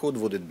neighborhood,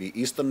 would it be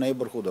eastern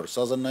neighborhood or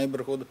southern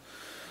neighborhood,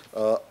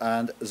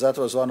 and that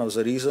was one of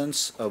the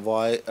reasons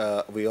why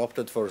we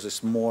opted for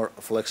this more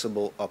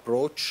flexible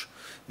approach,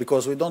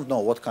 because we don't know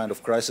what kind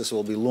of crisis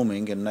will be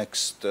looming in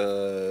next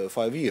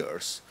 5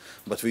 years,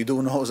 but we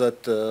do know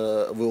that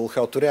we will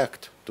have to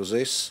react to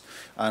this,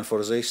 and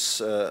for this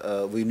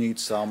we need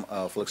some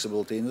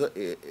flexibility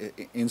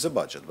in the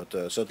budget,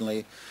 but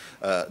certainly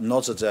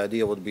not that the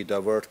idea would be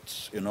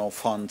divert,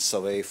 funds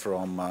away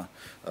from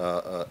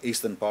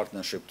Eastern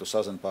Partnership to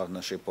Southern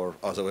Partnership or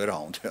other way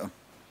around. Yeah.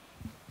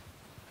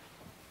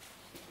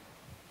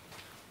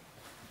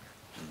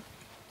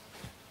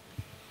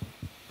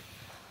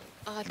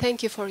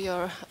 Thank you for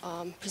your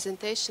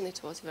presentation.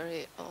 It was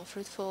very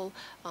fruitful.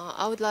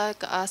 I would like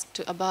to ask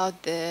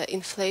about the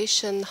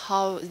inflation,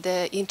 how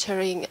the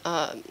entering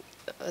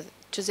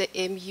to the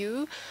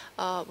EMU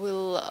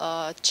will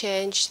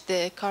change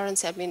the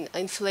currency,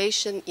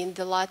 inflation in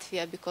the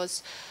Latvia,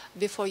 because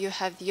before you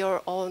have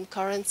your own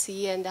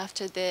currency, and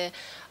after the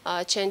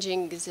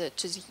changing to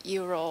the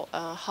euro,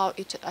 how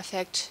it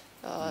affects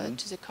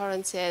to the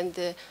currency and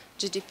the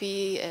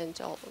GDP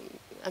and all,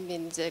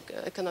 the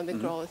economic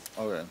growth.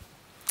 Okay.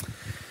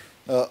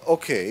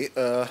 Okay,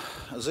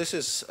 this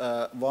is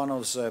one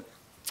of the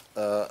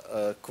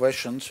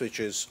questions which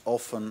is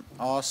often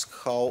asked,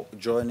 how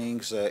joining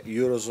the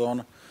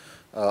Eurozone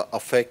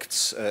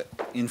affects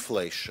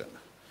inflation.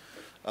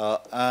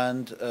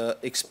 And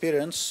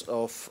experience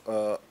of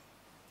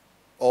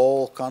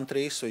all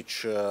countries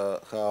which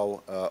have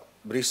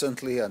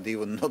recently and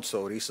even not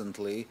so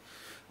recently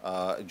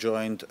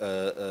joined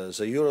the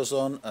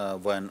Eurozone.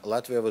 When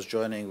Latvia was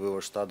joining, we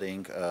were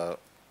studying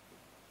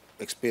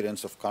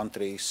experience of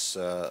countries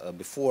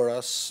before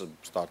us,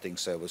 starting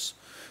say with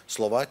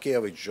Slovakia,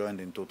 which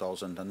joined in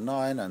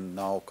 2009, and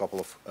now a couple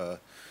of,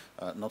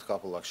 not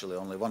couple actually,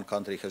 only one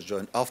country has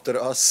joined after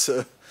us.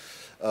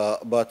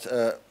 But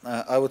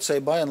I would say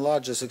by and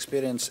large this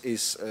experience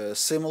is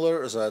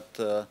similar,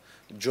 that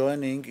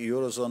joining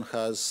Eurozone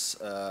has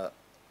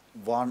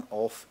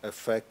one-off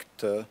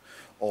effect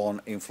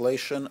on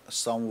inflation,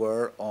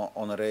 somewhere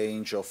on a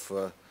range of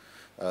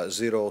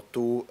 0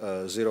 to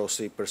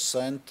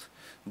 0.3%.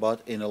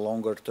 But in a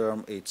longer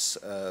term it's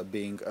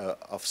being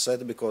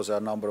offset because there are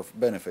a number of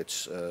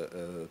benefits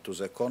to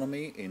the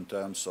economy in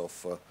terms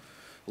of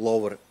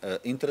lower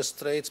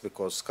interest rates,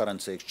 because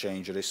currency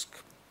exchange risk,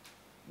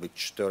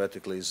 which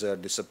theoretically is there,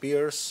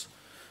 disappears.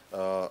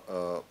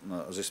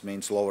 This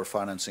means lower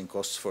financing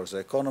costs for the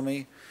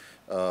economy.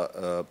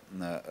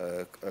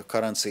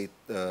 Currency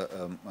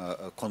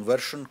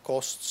conversion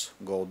costs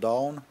go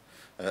down,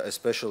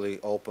 especially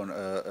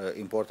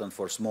important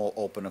for small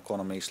open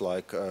economies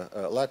like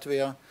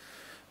Latvia.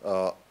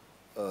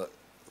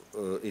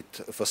 It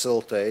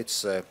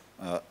facilitates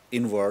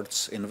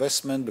inwards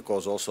investment,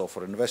 because also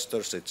for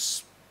investors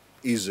it's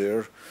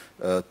easier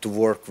to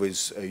work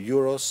with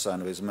euros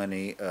and with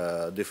many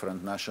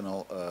different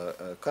national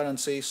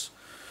currencies.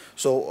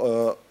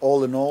 So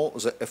all in all,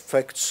 the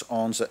effects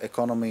on the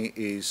economy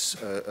is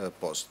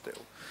positive.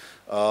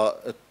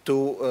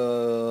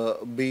 To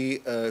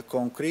be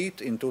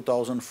concrete, in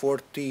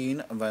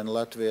 2014, when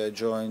Latvia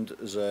joined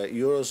the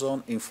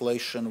Eurozone,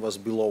 inflation was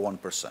below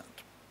 1%.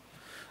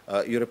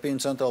 European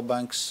Central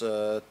Bank's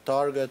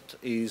target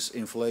is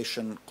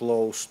inflation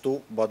close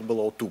to but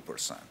below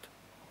 2%.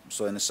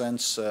 So in a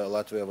sense,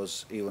 Latvia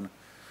was even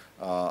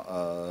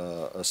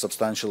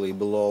substantially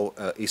below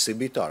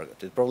ECB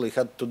target. It probably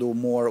had to do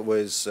more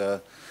with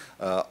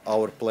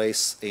our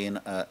place in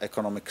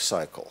economic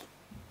cycle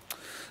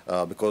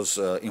because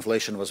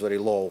inflation was very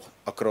low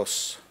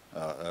across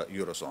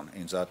Eurozone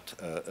in that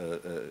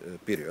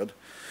period.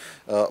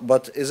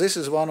 But this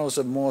is one of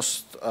the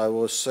most, I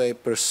would say,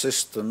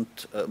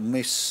 persistent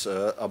myths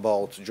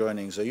about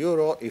joining the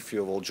Euro. If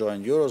you will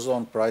join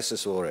Eurozone,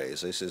 prices will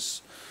raise. This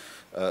is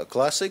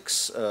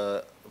classics.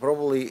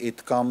 Probably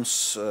it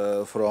comes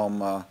from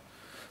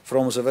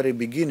the very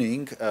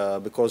beginning,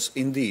 because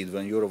indeed,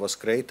 when Euro was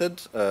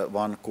created,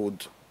 one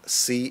could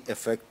see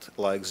effect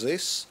like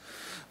this.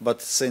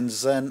 But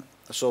since then,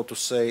 so to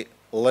say,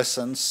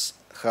 lessons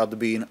had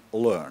been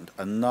learned.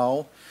 And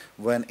now,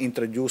 when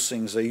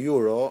introducing the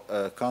Euro,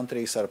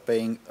 countries are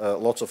paying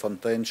lots of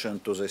attention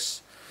to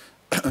this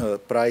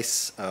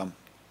price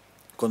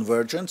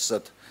convergence,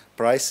 that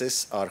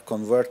prices are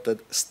converted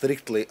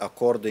strictly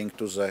according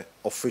to the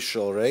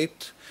official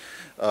rate.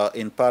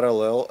 In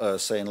parallel,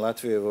 say in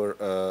Latvia, we were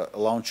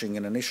launching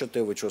an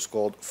initiative which was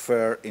called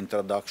Fair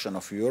Introduction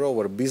of Euro,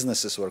 where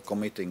businesses were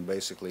committing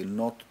basically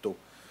not to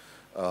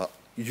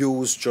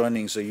use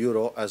joining the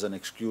Euro as an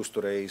excuse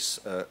to raise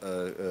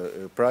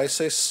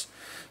prices.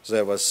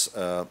 There was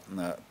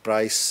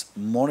price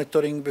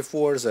monitoring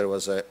before, there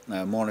was a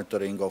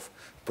monitoring of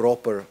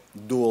proper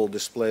dual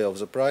display of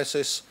the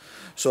prices.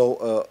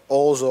 So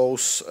all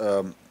those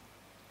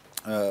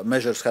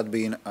measures had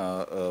been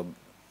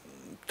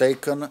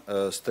taken,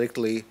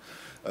 strictly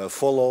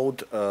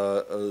followed,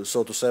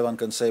 so to say, one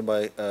can say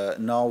by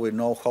now we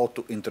know how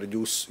to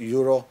introduce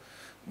Euro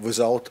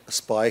without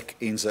spike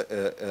in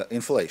the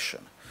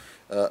inflation.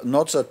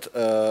 Not that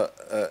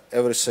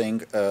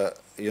everything,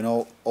 you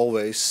know,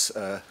 always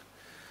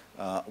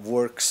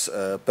works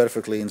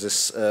perfectly in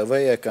this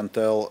way. I can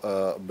tell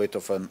a bit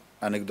of an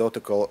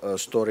anecdotal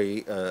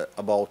story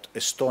about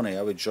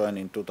Estonia, which joined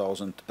in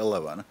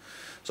 2011.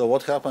 So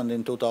what happened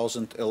in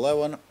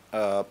 2011?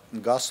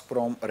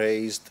 Gazprom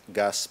raised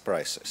gas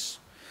prices,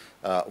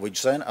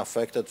 which then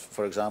affected,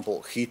 for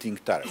example, heating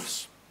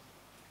tariffs.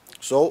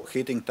 So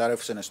heating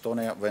tariffs in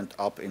Estonia went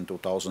up in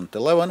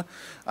 2011,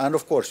 and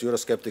of course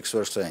Eurosceptics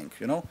were saying,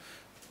 you know,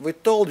 we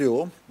told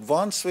you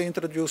once we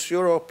introduce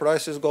Euro,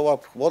 prices go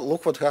up.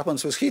 Look what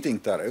happens with heating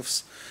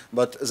tariffs.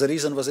 But the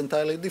reason was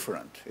entirely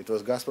different. It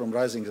was Gazprom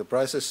rising the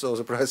prices, so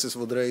the prices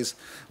would raise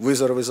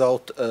with or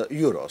without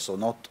Euro. So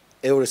not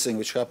everything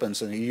which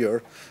happens in a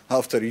year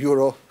after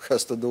Euro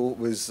has to do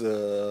with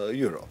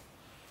Euro.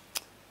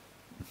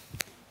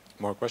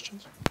 More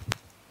questions?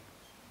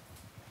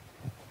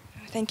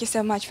 Thank you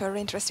so much for an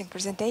interesting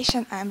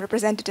presentation. I'm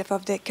representative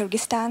of the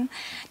Kyrgyzstan.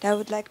 I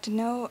would like to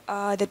know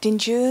that in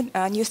June,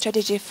 a new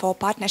strategy for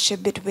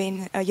partnership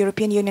between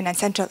European Union and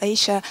Central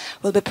Asia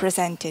will be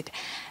presented.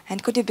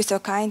 And could you be so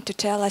kind to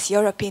tell us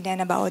your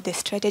opinion about this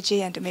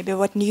strategy and maybe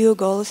what new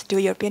goals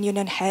the European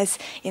Union has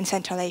in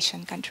Central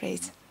Asian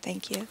countries?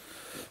 Thank you.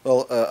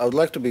 Well, I would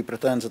like to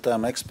pretend that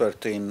I'm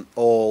expert in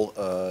all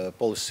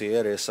policy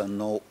areas and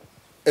know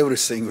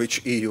everything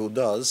which EU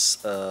does,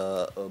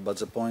 but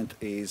the point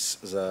is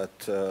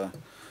that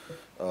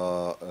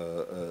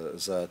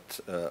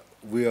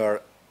we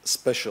are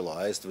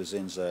specialized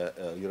within the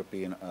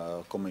European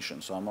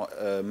Commission. So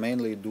I'm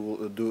mainly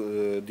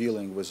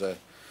dealing with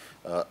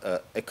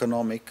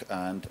economic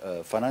and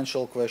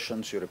financial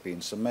questions,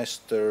 European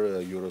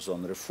semester,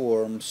 Eurozone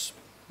reforms,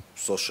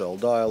 social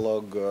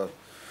dialogue,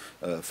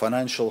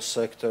 financial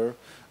sector.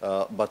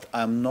 But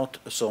I'm not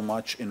so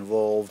much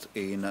involved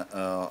in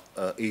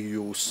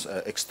EU's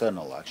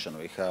external action.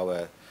 We have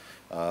a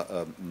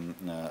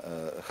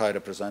high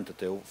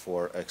representative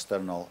for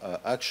external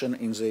action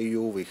in the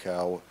EU. We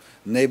have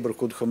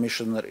neighborhood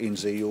commissioner in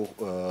the EU,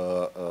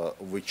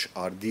 which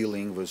are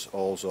dealing with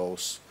all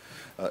those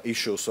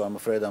issues. So I'm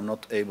afraid I'm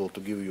not able to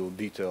give you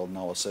detailed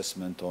now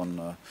assessment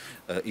on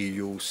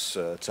EU's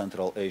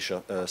Central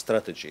Asia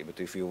strategy. But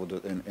if you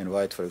would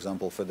invite, for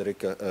example,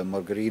 Federica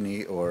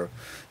Mogherini or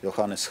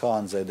Johannes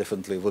Hahn, they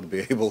definitely would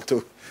be able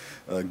to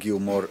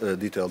give more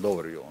detailed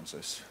overview on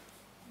this.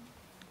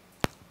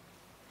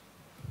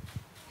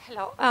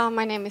 Hello,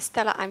 my name is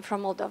Stella. I'm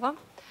from Moldova.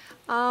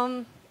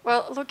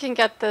 Well, looking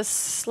at this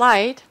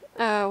slide,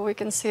 we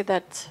can see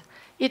that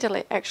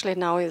Italy actually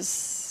now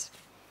is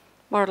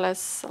more or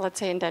less, let's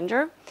say, in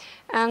danger.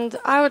 And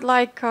I would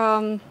like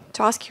to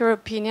ask your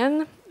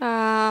opinion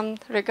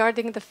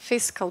regarding the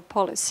fiscal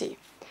policy.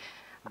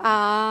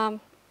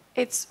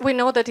 We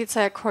know that it's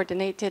a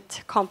coordinated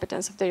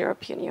competence of the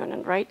European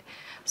Union, right?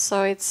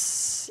 So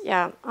it's,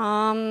 yeah.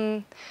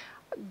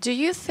 Do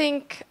you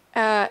think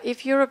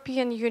if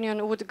European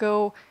Union would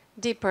go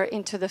deeper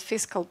into the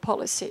fiscal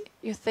policy,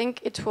 you think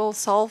it will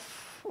solve,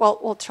 well,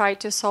 will try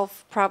to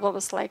solve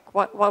problems like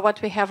what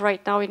we have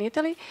right now in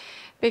Italy?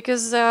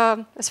 Because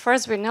as far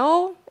as we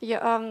know,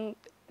 I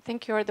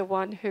think you're the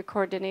one who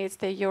coordinates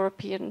the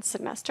European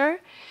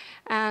semester,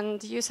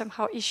 and you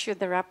somehow issue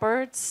the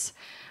reports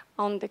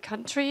on the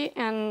country,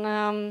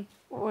 and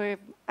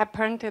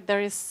apparently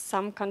there is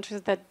some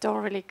countries that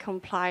don't really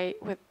comply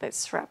with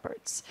these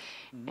reports.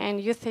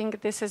 And you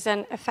think this is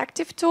an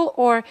effective tool,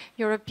 or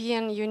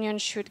European Union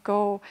should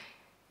go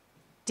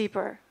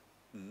deeper?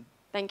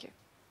 Thank you.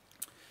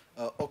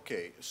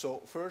 Okay,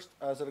 so first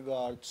as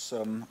regards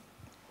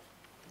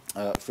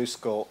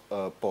fiscal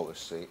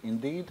policy.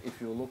 Indeed, if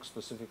you look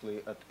specifically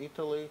at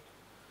Italy,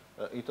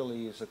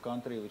 Italy is a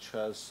country which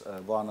has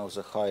one of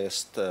the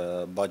highest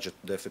budget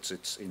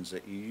deficits in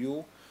the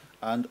EU,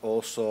 and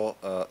also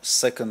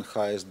second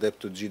highest debt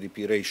to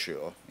GDP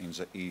ratio in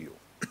the EU.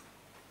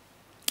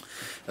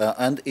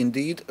 And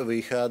indeed,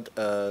 we had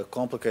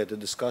complicated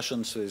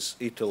discussions with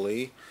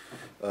Italy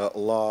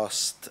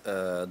last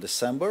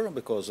December,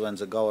 because when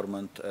the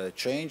government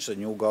changed, the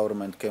new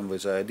government came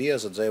with the idea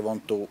that they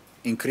want to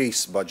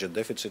increase budget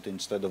deficit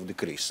instead of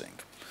decreasing.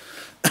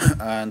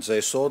 And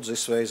they thought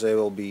this way they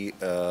will be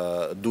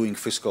doing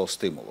fiscal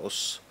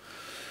stimulus.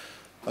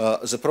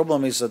 The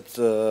problem is that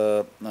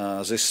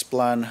this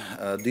plan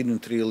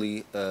didn't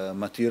really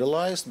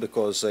materialize,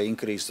 because they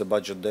increased the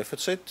budget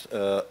deficit.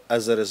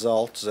 As a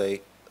result,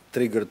 they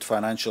triggered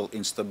financial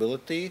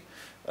instability.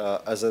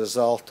 As a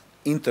result,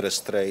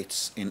 interest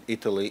rates in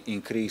Italy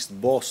increased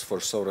both for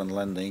sovereign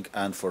lending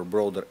and for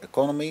broader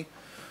economy.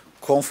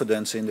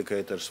 Confidence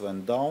indicators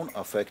went down,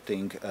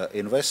 affecting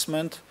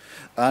investment,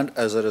 and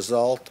as a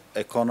result,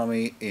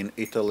 economy in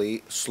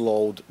Italy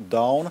slowed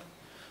down,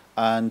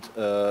 and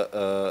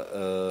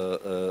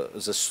the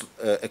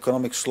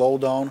economic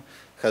slowdown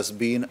has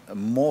been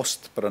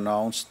most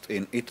pronounced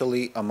in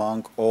Italy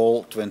among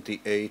all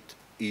 28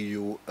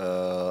 EU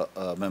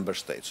member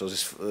states. So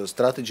this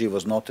strategy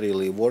was not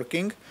really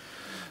working.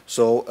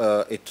 So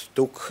it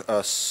took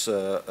us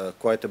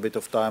quite a bit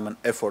of time and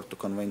effort to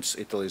convince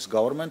Italy's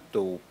government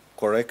to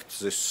correct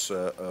this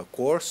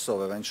course.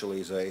 So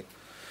eventually they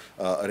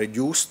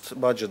reduced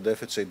budget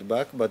deficit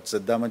back, but the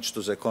damage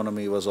to the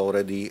economy was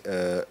already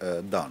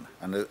done.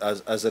 And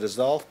as a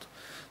result,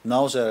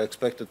 now they are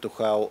expected to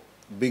have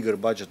bigger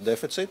budget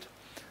deficit,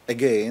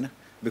 again,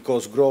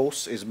 because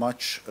growth is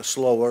much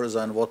slower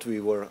than what we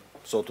were,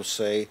 so to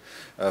say,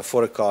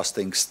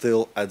 forecasting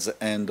still at the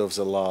end of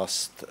the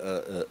last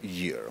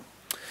year.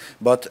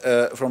 But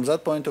from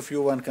that point of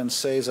view, one can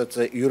say that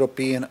the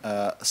European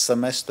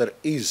semester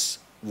is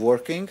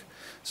working,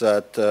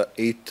 that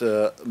it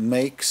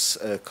makes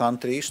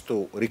countries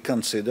to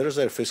reconsider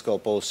their fiscal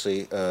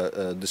policy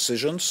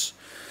decisions,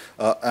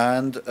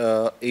 and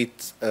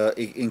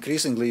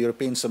increasingly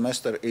European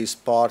semester is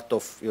part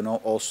of,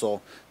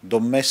 also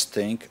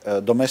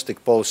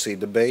domestic policy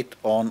debate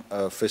on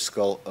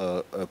fiscal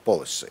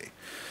policy.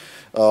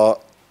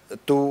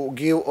 To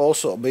give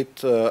also a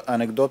bit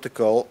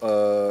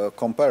anecdotal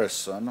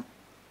comparison,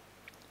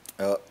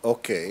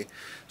 okay,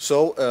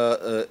 so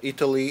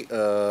Italy,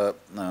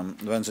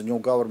 when the new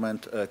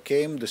government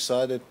came,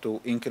 decided to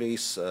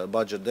increase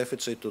budget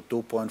deficit to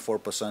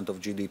 2.4% of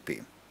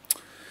GDP.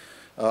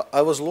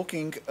 I was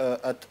looking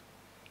at,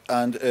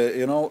 and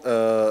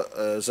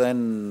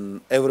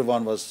then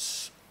everyone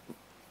was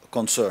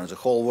concerned, the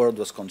whole world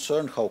was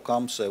concerned, how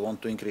comes they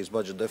want to increase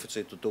budget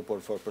deficit to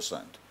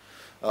 2.4%.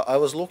 I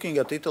was looking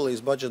at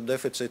Italy's budget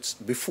deficits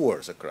before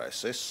the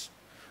crisis,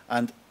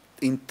 and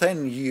in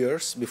 10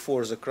 years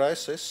before the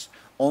crisis,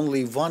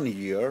 only 1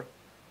 year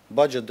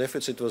budget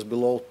deficit was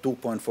below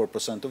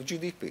 2.4% of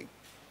GDP,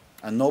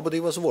 and nobody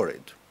was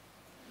worried.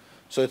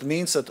 So it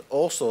means that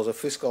also the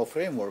fiscal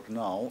framework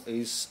now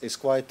is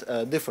quite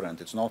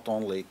different. It's not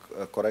only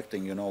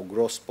correcting,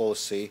 gross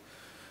policy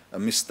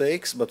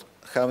mistakes, but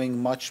having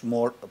much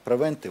more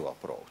preventive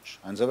approach.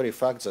 And the very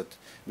fact that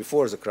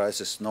before the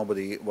crisis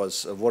nobody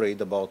was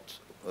worried about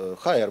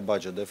higher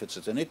budget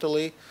deficit in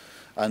Italy,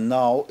 and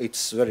now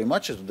it's very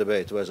much a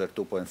debate whether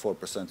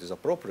 2.4% is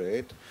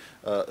appropriate,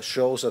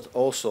 shows that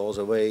also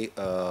the way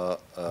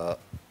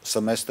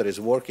semester is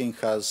working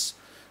has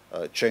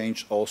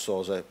changed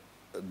also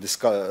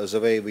the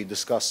way we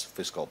discuss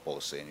fiscal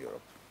policy in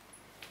Europe.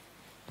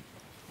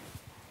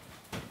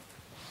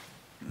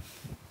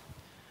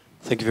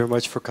 Thank you very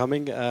much for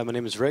coming. My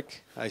name is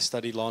Rick. I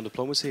study law and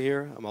diplomacy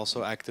here. I'm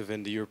also active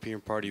in the European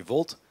party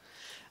Volt.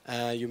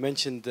 You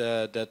mentioned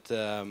that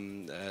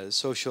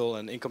social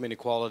and income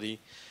inequality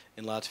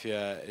in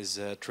Latvia is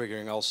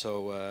triggering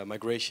also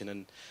migration,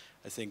 and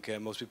I think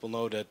most people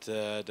know that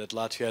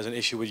Latvia has an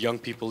issue with young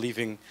people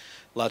leaving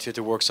Latvia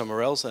to work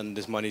somewhere else, and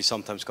this money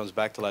sometimes comes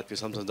back to Latvia,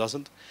 sometimes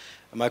doesn't.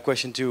 And my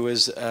question too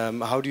is,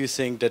 how do you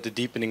think that the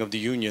deepening of the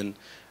union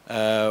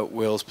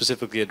will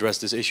specifically address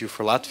this issue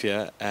for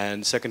Latvia?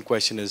 And second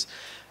question is,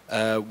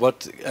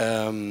 what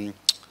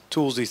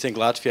tools do you think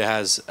Latvia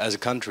has as a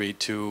country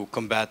to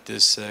combat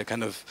this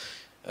kind of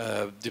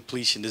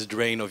depletion, this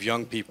drain of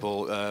young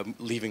people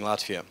leaving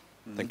Latvia?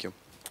 Thank you.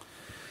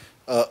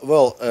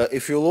 Well,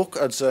 if you look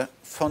at the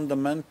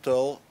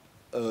fundamental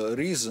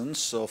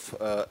reasons of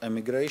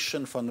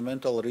emigration,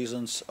 fundamental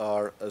reasons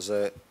are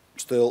the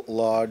still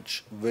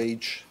large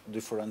wage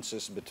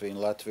differences between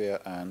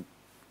Latvia and,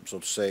 so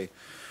to say,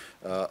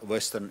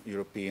 Western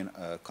European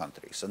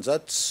countries. And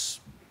that's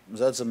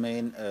That's the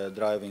main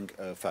driving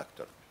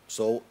factor.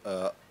 So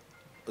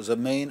the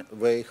main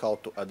way how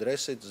to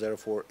address it,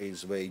 therefore,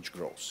 is wage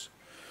growth.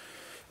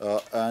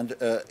 And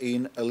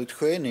in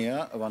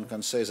Lithuania, one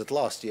can say that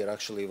last year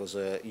actually was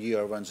a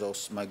year when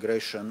those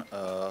migration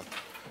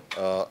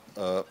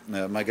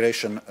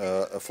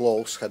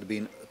flows had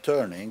been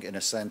turning. In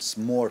a sense,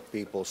 more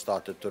people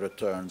started to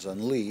return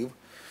than leave.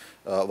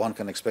 One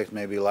can expect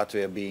maybe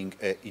Latvia being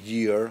a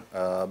year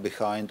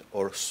behind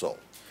or so.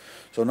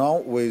 So now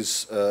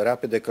with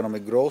rapid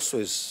economic growth,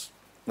 with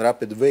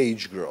rapid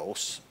wage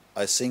growth,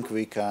 I think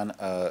we can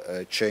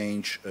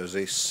change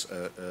this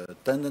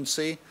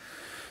tendency.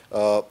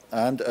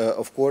 And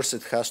of course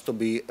it has to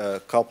be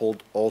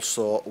coupled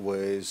also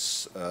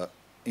with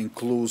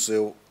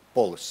inclusive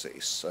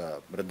policies,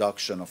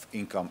 reduction of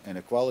income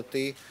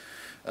inequality,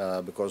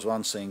 because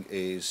one thing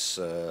is,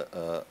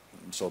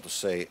 so to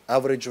say,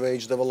 average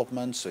wage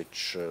developments,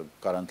 which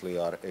currently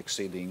are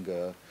exceeding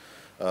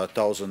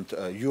 1,000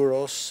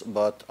 euros,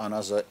 but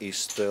another is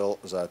still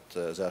that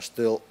there are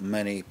still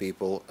many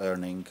people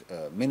earning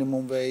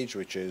minimum wage,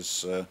 which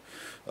is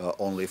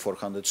only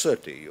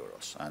 430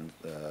 euros. And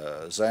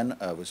then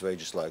with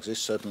wages like this,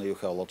 certainly you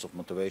have lots of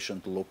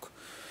motivation to look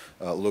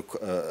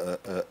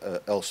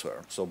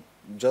elsewhere. So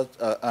just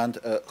and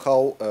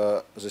how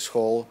this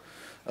whole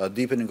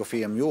deepening of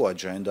EMU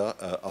agenda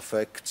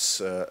affects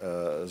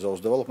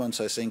those developments,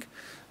 I think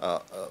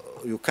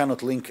you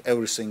cannot link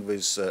everything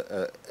with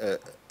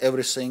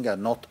everything,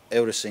 and not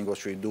everything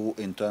what we do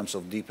in terms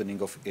of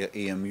deepening of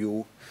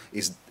EMU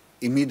is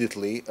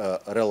immediately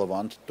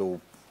relevant to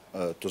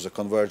the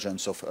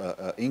convergence of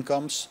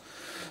incomes.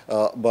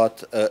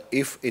 But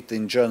if it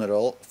in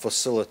general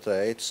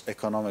facilitates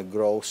economic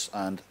growth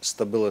and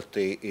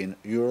stability in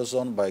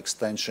Eurozone, by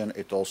extension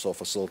it also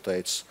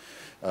facilitates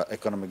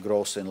economic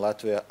growth in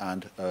Latvia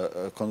and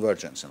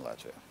convergence in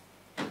Latvia.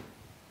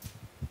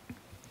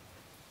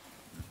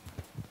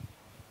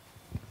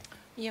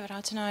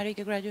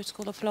 Riga Graduate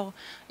School of Law.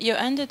 You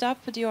ended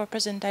up with your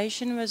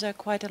presentation with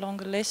quite a long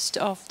list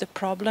of the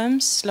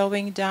problems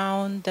slowing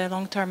down the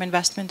long-term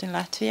investment in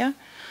Latvia.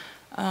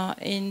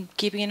 In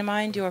keeping in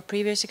mind your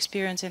previous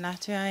experience in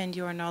Latvia and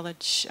your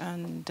knowledge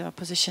and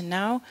position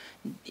now,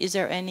 is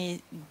there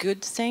any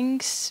good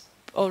things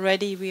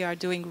already we are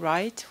doing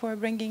right for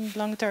bringing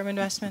long-term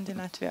investment in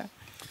Latvia?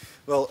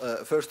 Well,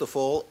 first of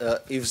all,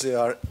 if there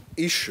are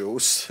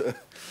issues,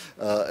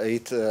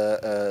 it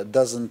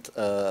doesn't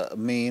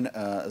mean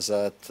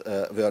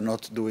that we are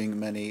not doing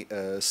many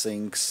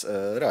things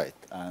right.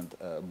 And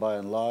by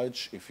and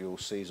large, if you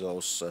see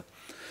those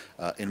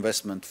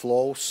investment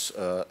flows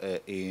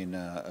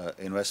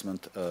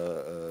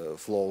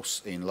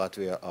flows in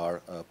Latvia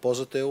are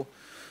positive.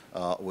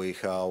 We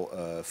have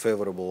a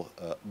favorable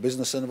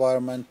business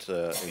environment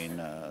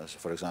in,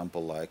 for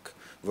example, like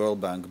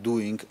World Bank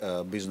doing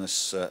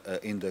business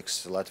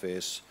index. Latvia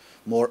is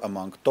more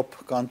among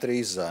top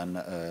countries than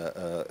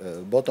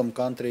bottom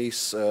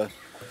countries.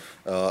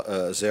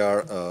 There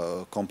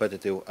are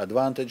competitive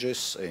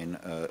advantages in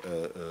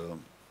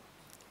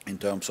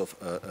terms of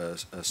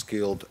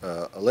skilled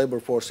labor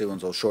force, even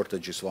though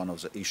shortage is one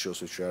of the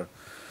issues which we are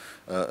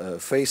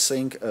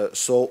facing.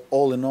 So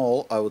all in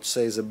all, I would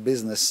say the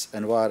business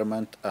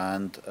environment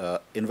and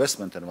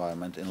investment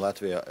environment in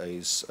Latvia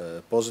is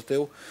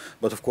positive.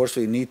 But of course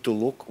we need to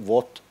look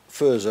what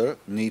further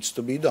needs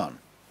to be done.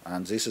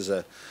 And this is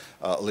a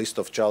list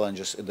of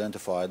challenges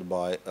identified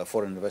by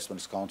Foreign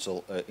Investments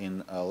Council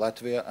in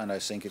Latvia, and I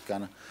think it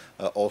can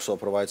also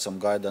provide some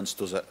guidance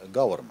to the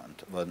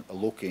government when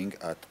looking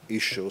at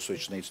issues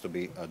which needs to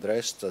be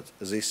addressed. That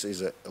this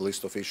is a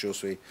list of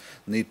issues we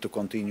need to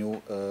continue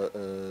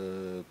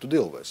to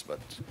deal with. But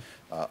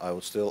I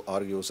would still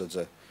argue that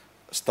the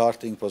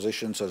starting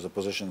positions, or the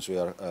positions we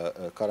are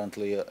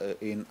currently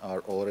in,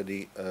 are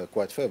already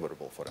quite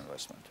favorable for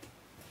investment.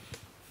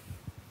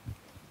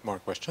 More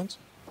questions?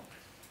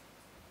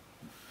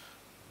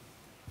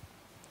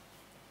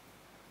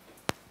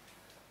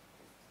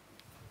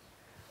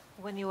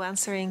 When you were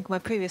answering my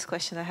previous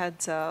question, I had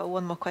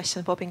one more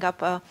question popping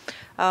up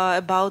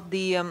about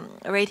the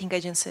rating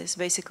agencies.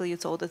 Basically, you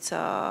told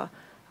that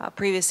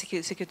previous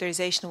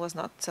securitization was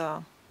not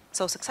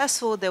so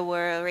successful. There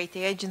were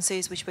rating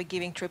agencies which were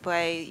giving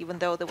AAA, even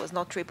though there was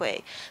not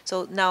AAA.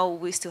 So now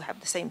we still have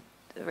the same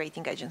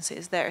rating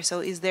agencies there.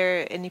 So is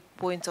there any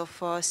point of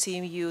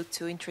CMU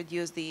to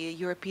introduce the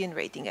European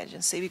rating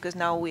agency? Because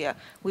now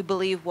we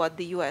believe what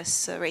the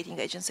US rating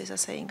agencies are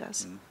saying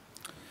us.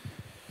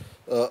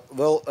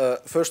 Well,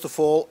 first of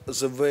all,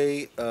 the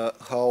way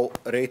how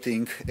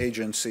rating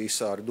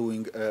agencies are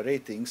doing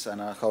ratings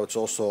and how it's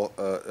also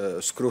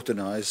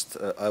scrutinized,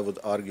 I would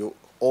argue,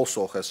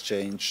 also has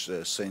changed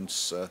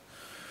since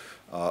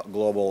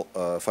global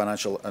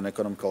financial and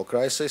economical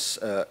crisis.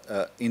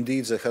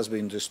 Indeed, there has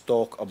been this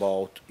talk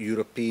about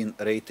European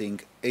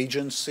rating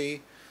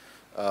agency.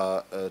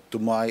 To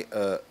my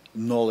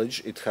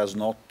knowledge, it has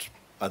not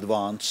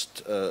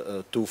advanced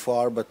too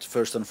far, but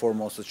first and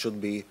foremost, it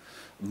should be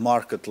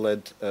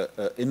market-led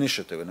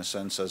initiative, in a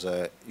sense, as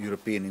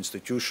European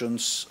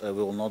institutions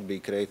will not be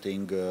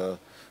creating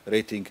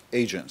rating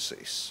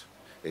agencies.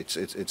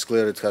 It's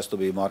clear it has to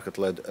be a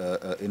market-led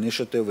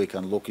initiative. We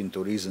can look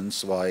into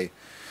reasons why,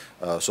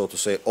 so to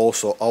say,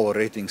 also our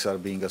ratings are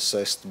being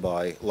assessed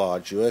by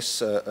large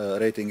US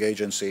rating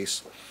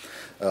agencies.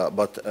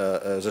 But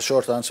the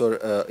short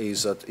answer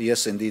is that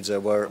yes, indeed, there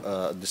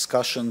were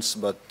discussions,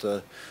 but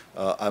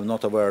I'm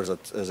not aware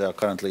that there are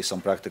currently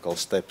some practical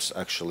steps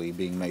actually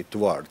being made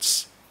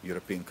towards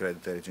European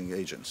Credit Rating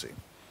Agency.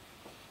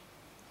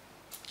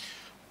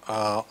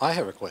 I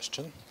have a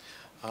question.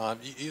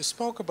 You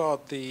spoke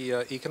about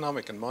the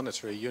economic and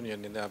monetary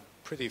union in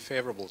pretty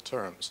favorable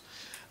terms.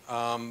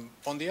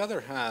 On the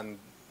other hand,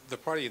 the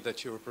party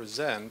that you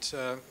represent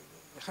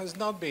has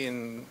not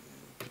been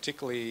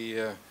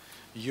particularly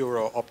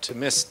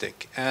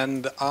Euro-optimistic,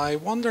 and I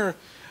wonder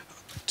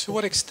to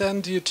what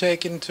extent do you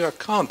take into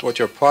account what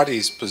your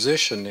party's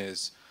position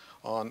is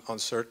on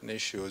certain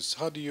issues?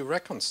 How do you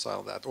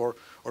reconcile that? Or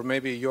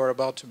maybe you're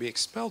about to be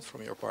expelled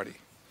from your party?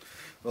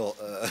 Well,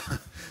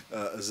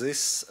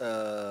 this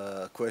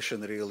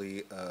question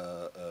really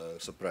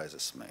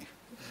surprises me.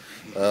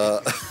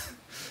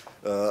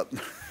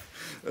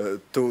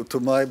 To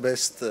my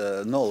best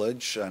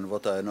knowledge and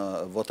what I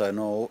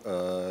know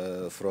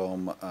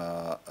from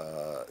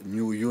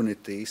New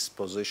Unity's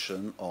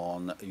position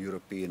on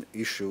European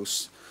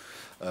issues,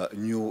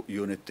 New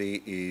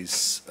Unity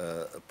is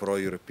a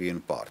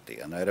pro-European party.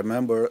 And I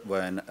remember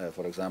when,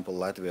 for example,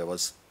 Latvia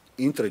was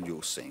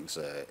introducing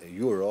the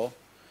euro,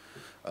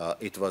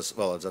 it was,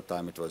 well, at that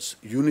time it was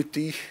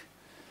Unity.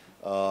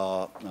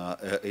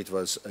 It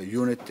was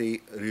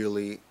Unity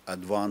really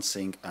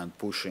advancing and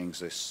pushing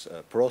this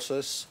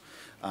process,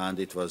 and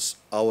it was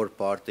our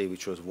party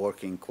which was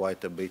working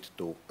quite a bit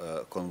to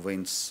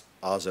convince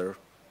other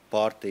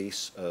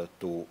parties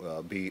to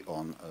be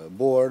on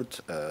board.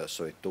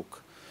 So it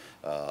took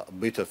a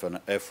bit of an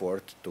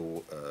effort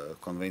to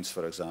convince,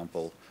 for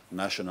example,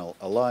 National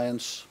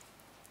Alliance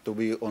to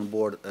be on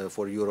board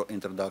for euro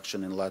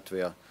introduction in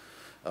Latvia.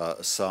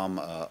 Some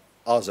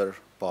other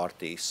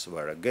parties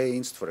were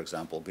against, for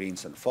example,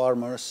 Greens and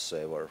Farmers.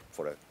 They were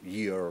for a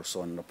year or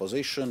so in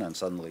opposition, and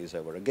suddenly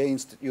they were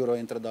against euro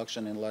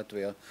introduction in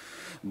Latvia.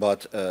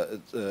 But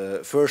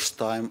first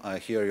time I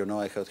hear, you know,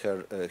 I had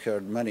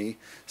heard many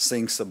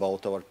things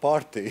about our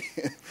party,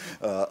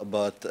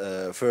 but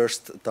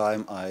first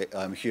time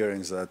I'm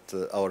hearing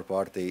that our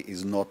party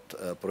is not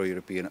a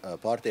pro-European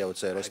party. I would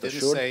say rest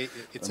assured. I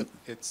didn't say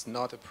it's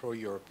not a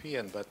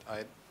pro-European, but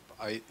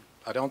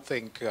I don't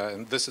think,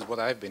 and this is what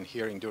I've been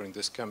hearing during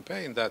this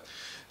campaign, that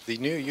the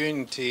New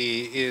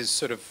Unity is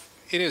sort of,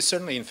 it is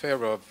certainly in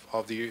favor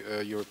of the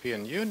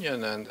European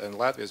Union and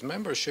Latvia's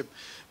membership,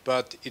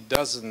 but it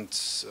doesn't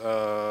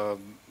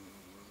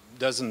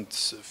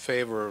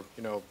favor,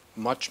 you know,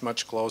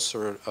 much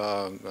closer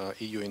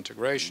EU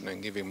integration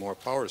and giving more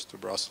powers to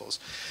Brussels.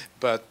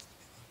 But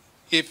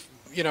if,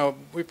 you know,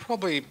 we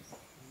probably,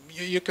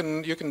 you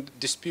can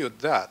dispute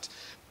that.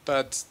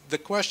 But the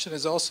question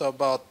is also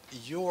about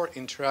your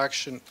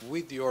interaction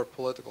with your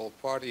political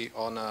party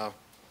on a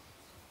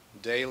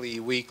daily,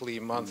 weekly,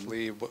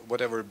 monthly,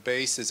 whatever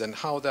basis, and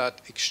how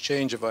that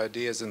exchange of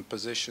ideas and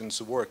positions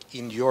work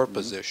in your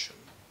position.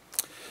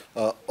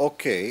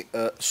 Okay,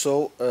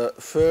 so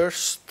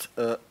first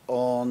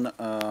on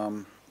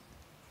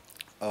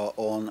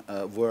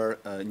where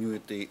New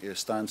Unity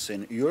stands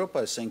in Europe,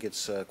 I think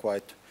it's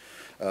quite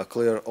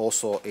clear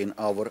also in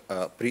our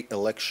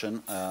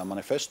pre-election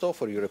manifesto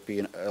for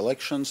European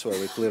elections, where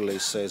we clearly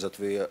say that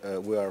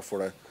we are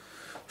for a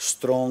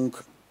strong,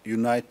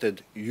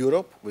 united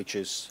Europe, which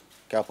is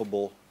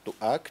capable to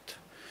act.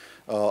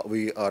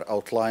 We are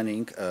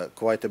outlining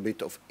quite a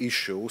bit of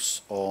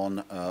issues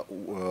on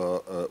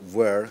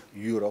where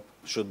Europe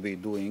should be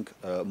doing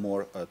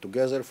more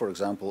together, for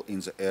example, in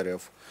the area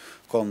of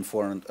common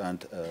foreign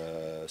and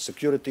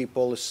security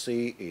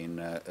policy,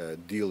 in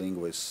dealing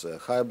with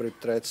hybrid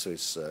threats,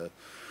 with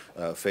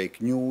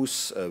fake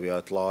news. We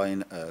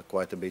outline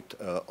quite a bit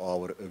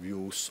our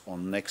views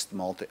on next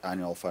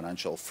multi-annual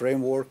financial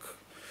framework,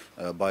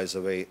 by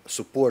the way,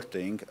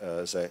 supporting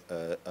the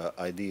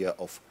idea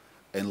of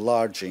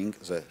enlarging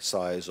the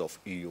size of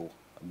EU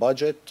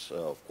budget,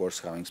 of course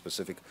having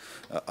specific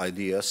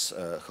ideas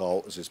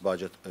how this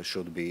budget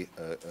should be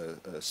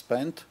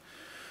spent.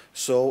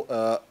 So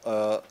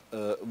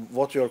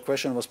what your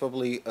question was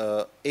probably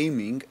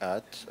aiming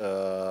at,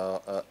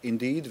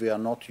 indeed we are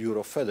not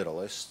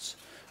Euro-federalists,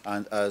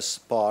 and as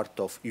part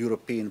of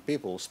European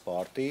People's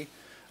Party,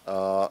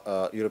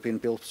 European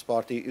People's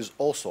Party is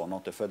also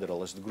not a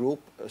federalist group,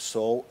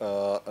 so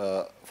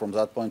from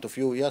that point of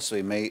view, yes,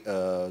 we may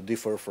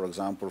differ, for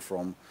example,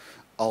 from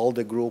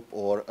ALDE group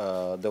or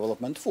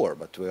Development 4,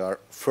 but we are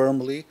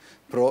firmly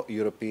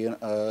pro-European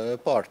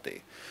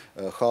party.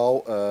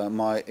 How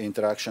my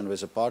interaction with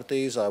the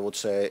parties, I would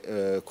say,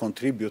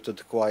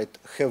 contributed quite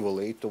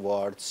heavily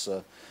towards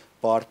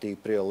party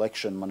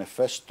pre-election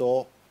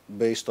manifesto,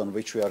 based on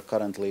which we are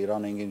currently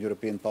running in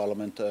European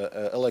Parliament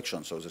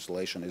elections. So this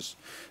relation is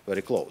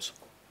very close.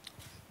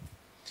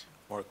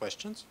 More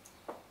questions?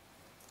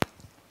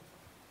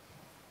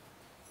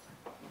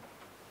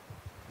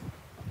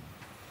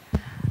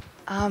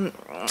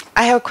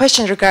 I have a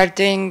question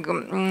regarding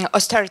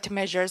austerity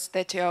measures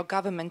that your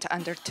government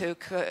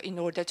undertook in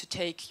order to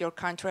take your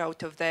country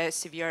out of the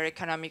severe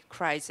economic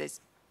crisis.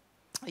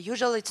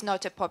 Usually it's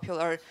not a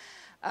popular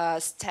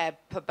step,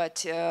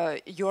 but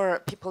your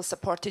people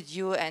supported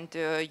you and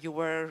you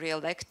were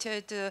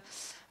re-elected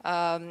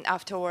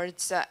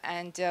afterwards.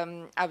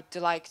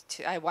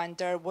 I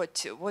wonder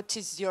what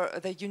is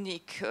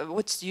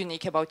what's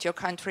unique about your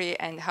country,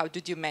 and how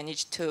did you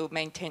manage to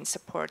maintain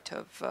support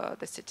of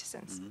the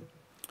citizens? Mm-hmm.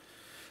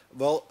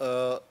 Well,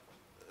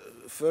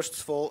 first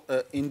of all,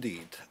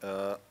 indeed,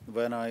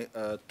 when I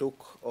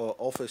took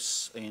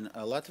office in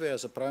Latvia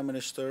as a prime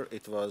minister,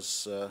 it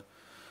was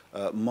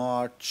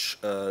March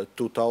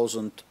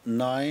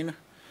 2009,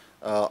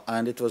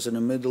 and it was in the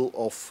middle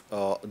of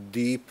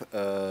deep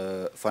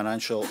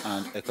financial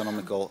and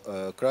economical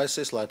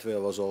crisis.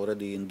 Latvia was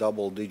already in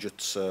double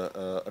digits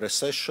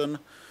recession.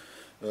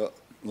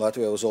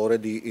 Latvia was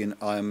already in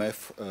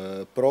IMF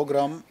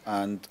program,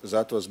 and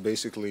that was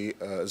basically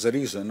the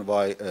reason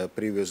why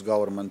previous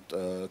government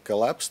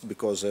collapsed,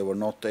 because they were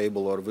not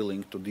able or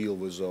willing to deal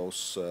with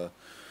those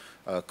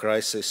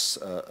crisis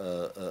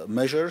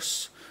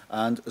measures,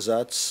 and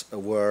that's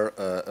where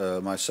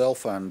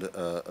myself and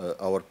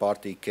our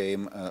party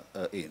came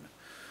in.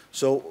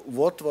 So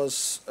what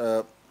was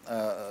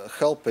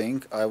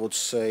helping, I would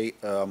say,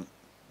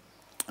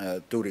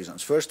 two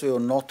reasons. First, we were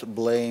not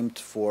blamed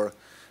for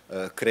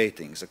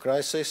creating the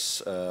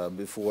crisis.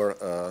 Before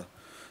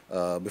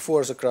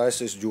the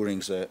crisis, during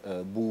the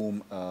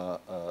boom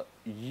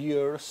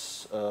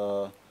years,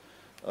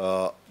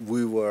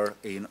 we were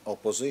in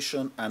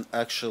opposition and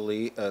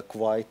actually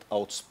quite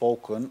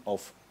outspoken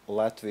of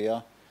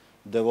Latvia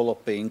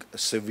developing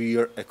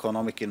severe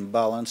economic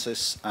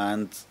imbalances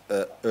and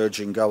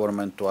urging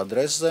government to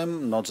address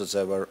them. Not that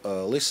they were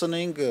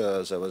listening.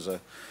 There was a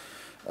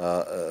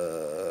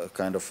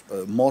kind of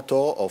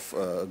motto of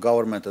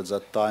government at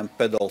that time: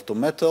 pedal to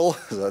metal.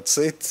 That's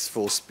it,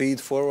 full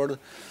speed forward.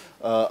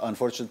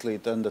 Unfortunately,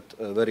 it ended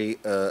very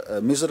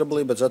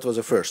miserably, but that was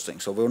the first thing.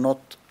 So we were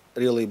not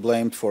really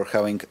blamed for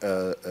having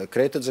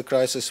created the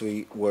crisis.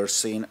 We were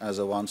seen as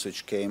the ones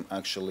which came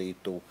actually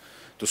to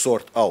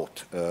sort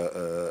out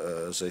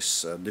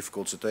this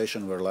difficult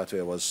situation where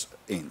Latvia was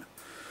in.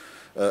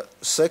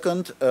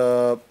 Second,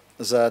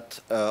 that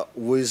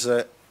with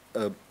the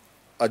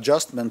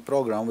adjustment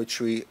program which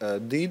we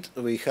did,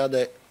 we had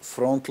a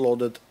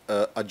front-loaded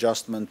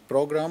adjustment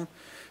program,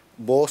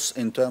 both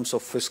in terms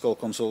of fiscal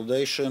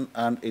consolidation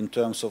and in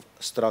terms of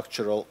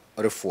structural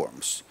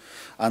reforms.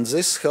 And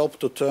this helped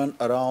to turn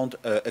around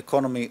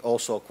economy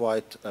also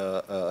quite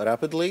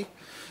rapidly,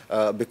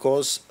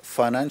 because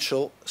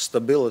financial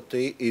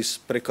stability is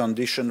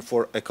precondition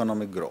for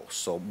economic growth.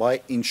 So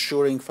by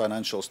ensuring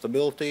financial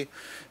stability,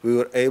 we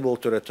were able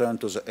to return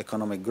to the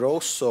economic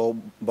growth. So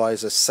by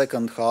the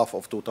second half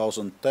of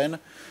 2010,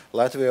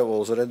 Latvia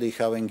was already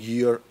having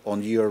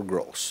year-on-year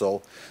growth.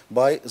 So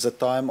by the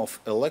time of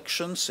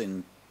elections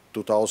in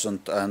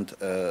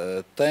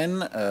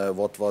 2010,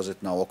 what was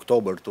it now,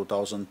 October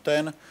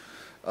 2010,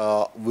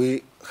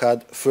 we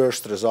had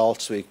first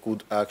results we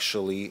could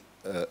actually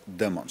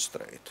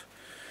demonstrate.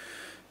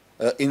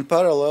 In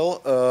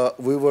parallel,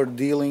 we were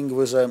dealing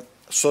with the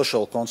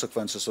social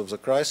consequences of the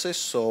crisis.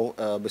 So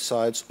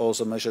besides all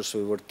the measures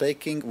we were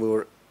taking, we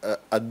were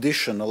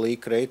additionally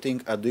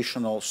creating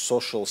additional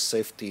social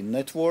safety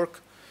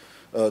network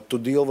to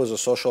deal with the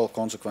social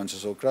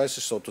consequences of the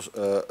crisis. So to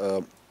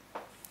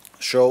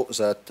show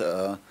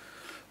that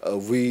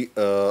we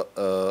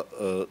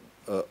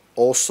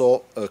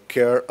also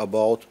care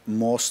about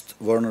most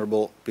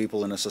vulnerable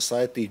people in a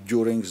society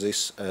during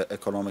this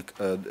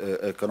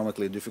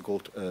economically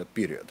difficult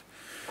period.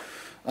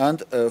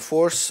 And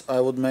fourth, I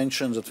would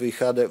mention that we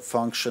had a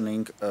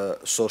functioning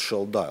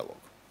social dialogue.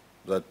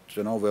 That,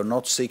 you know, we're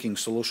not seeking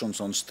solutions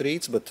on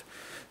streets, but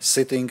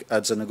sitting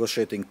at the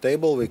negotiating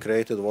table, we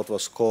created what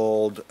was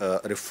called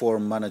a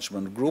reform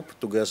management group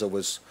together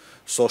with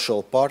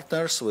social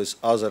partners, with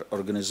other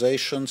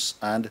organizations,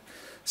 and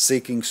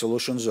seeking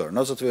solutions there.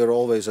 Not that we were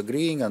always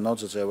agreeing, and not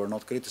that they were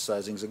not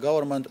criticizing the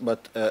government,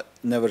 but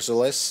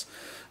nevertheless,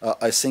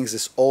 I think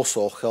this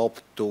also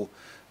helped to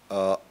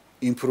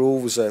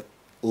improve the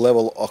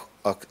level of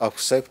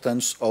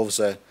acceptance of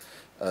the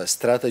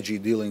strategy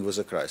dealing with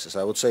the crisis.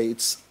 I would say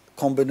it's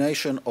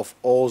combination of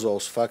all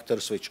those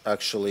factors which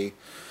actually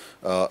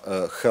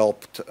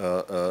helped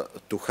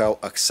to have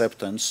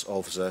acceptance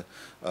of the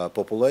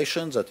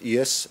population that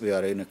yes, we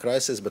are in a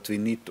crisis, but we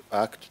need to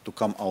act to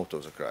come out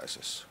of the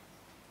crisis.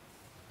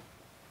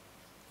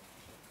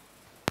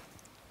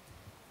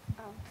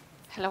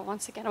 Hello,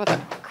 once again with a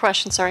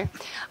question, sorry.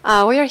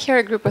 We are here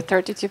a group of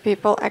 32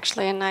 people,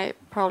 actually, and I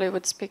probably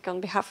would speak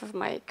on behalf of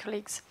my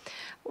colleagues.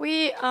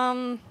 We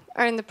are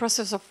in the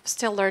process of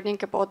still learning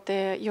about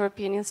the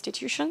European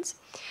institutions.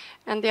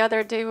 And the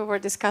other day we were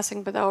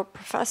discussing with our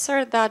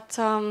professor that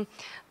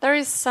there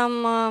is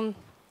some a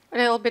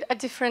little bit a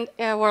different,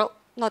 well,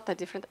 not that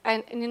different,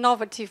 an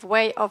innovative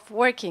way of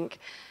working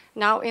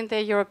now in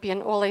the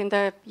European or in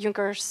the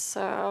Juncker's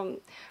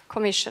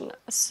Commission.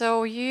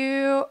 So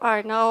you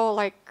are now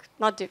like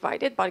not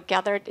divided but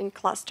gathered in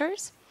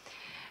clusters.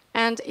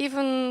 And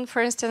even,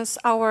 for instance,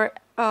 our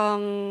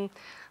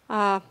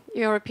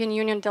European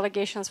Union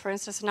delegations, for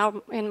instance,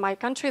 now in my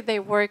country, they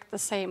work the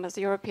same as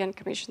the European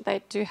Commission.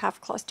 They do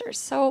have clusters.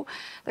 So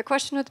the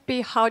question would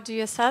be, how do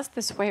you assess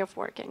this way of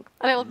working?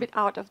 A little bit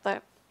out of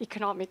the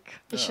economic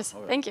issues.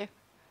 Okay. Thank you.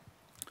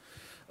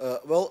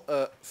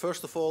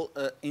 First of all,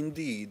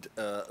 indeed,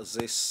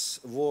 this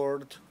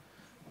word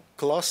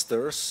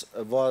clusters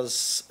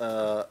was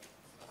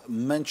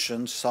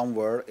mentioned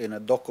somewhere in a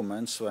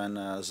documents when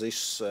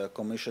this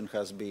commission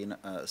has been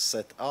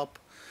set up.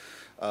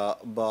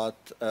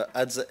 But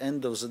at the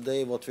end of the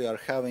day, what we are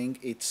having,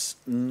 it's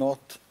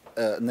not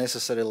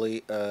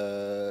necessarily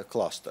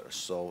clusters.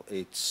 So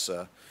it's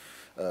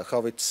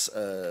how it's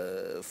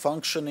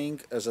functioning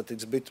is that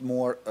it's a bit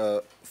more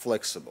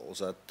flexible,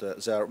 that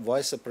there are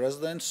vice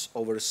presidents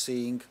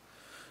overseeing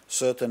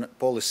certain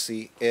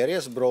policy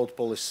areas, broad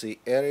policy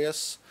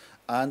areas,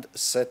 and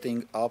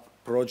setting up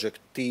project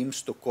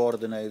teams to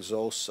coordinate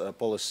those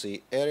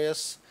policy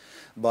areas.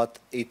 But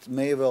it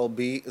may well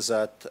be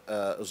that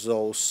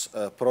those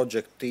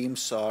project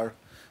teams are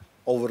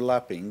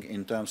overlapping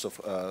in terms of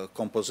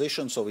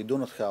composition, so we do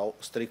not have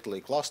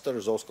strictly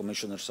clusters. Those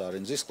commissioners are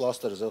in this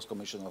cluster, those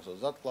commissioners are in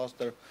that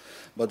cluster,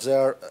 but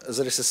there is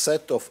a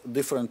set of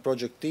different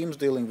project teams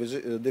dealing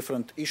with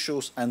different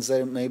issues, and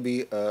there may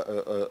be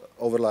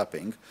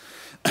overlapping.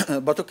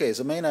 But okay,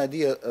 the main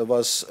idea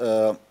was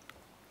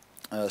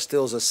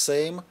still the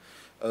same,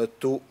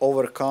 to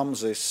overcome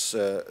this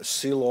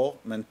silo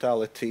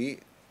mentality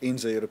in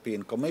the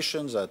European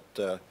Commission,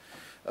 that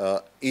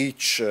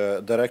each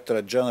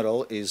Directorate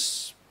General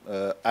is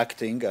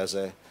acting as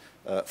a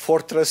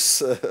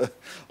fortress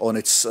on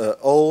its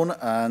own,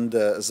 and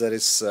there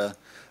is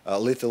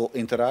little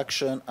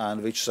interaction,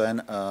 and which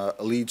then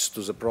leads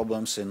to the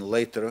problems in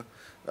later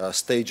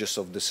stages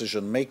of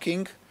decision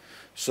making.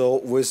 So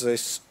with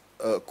this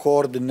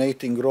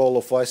coordinating role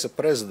of vice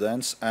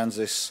presidents and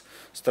this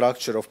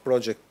structure of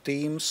project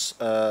teams,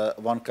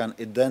 one can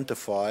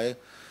identify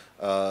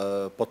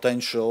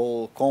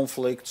potential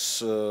conflicts,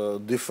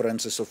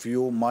 differences of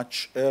view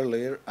much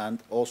earlier, and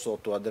also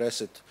to address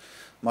it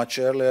much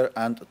earlier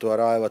and to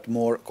arrive at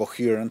more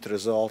coherent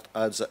result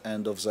at the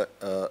end of the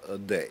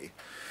day.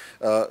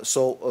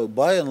 So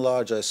by and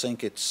large, I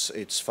think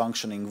it's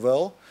functioning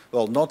well.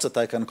 Well, not that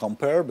I can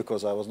compare,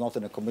 because I was not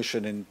in a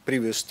commission in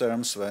previous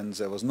terms when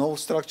there was no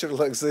structure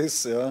like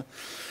this. Yeah?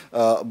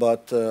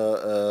 But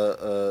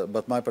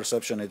my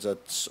perception is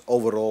that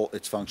overall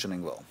it's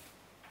functioning well.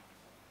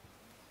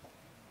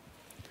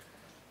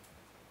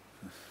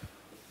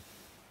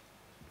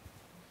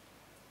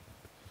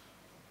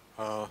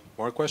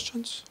 More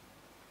questions?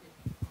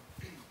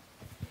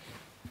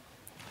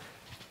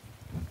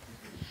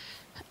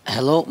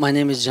 Hello, my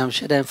name is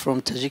Jamshed. I'm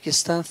from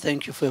Tajikistan.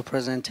 Thank you for your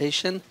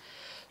presentation.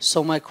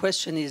 So my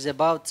question is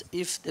about,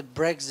 if the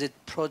Brexit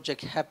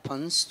project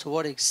happens, to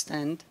what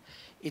extent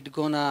it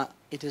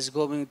is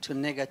going to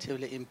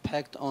negatively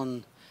impact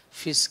on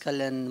fiscal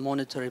and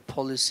monetary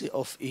policy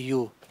of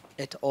EU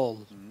at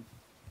all?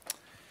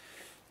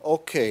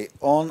 Okay,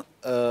 on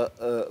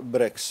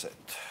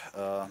Brexit.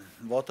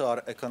 What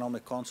are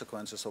economic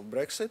consequences of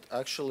Brexit?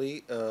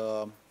 Actually,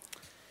 there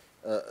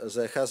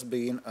has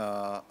been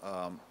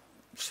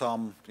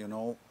some,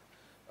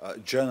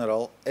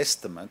 general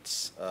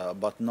estimates,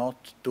 but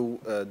not too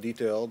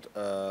detailed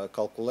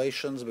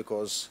calculations,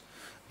 because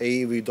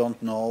A, we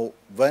don't know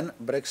when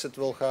Brexit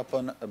will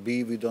happen,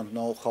 B, we don't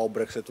know how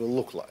Brexit will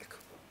look like.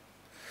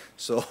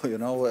 So,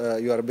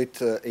 you are a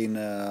bit in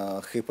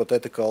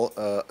hypothetical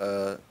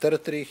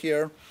territory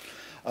here.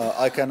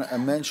 I can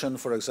mention,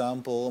 for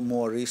example,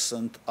 more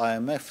recent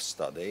IMF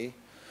study,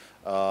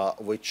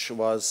 which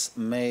was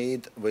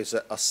made with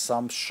the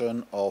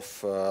assumption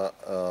of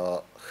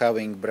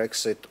having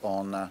Brexit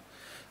on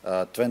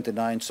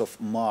 29th of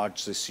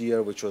March this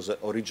year, which was the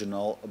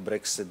original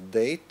Brexit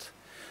date.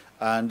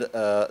 And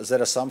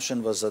their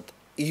assumption was that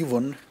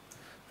even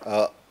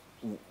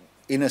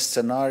in a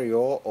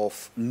scenario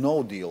of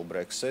no-deal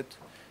Brexit,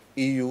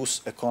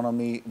 EU's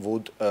economy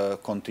would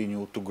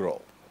continue to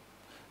grow.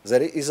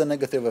 There is a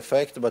negative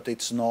effect, but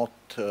it's not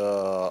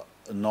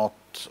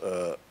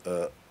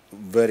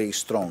very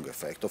strong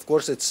effect. Of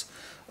course, it's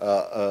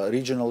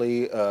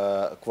regionally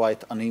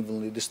quite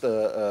unevenly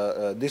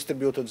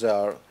distributed.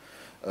 There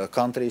are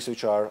countries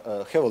which are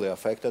heavily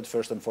affected,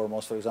 first and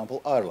foremost, for example,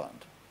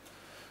 Ireland.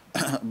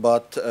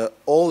 But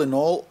all in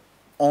all,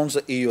 on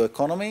the EU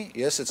economy,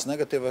 yes, it's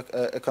negative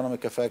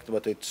economic effect,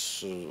 but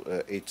it's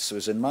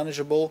within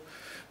manageable.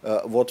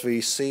 What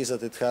we see is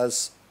that it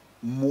has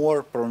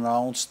more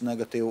pronounced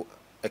negative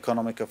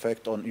economic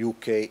effect on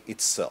UK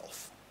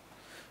itself.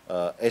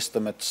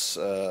 Estimates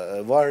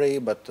vary,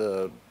 but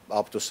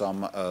up to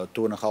some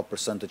 2.5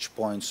 percentage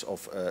points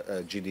of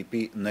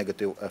GDP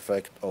negative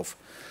effect of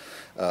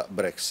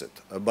Brexit.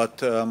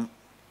 But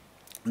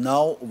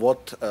Now,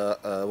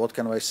 what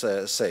can I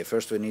say?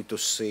 First, we need to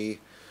see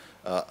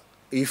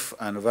if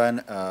and when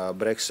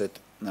Brexit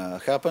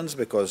happens,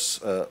 because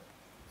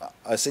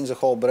I think the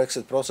whole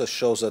Brexit process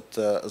shows that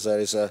there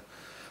is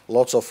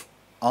lots of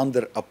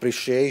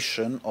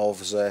underappreciation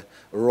of the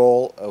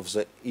role of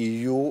the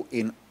EU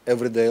in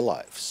everyday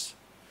lives.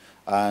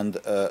 And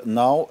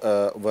now,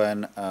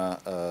 when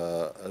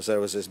there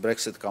was this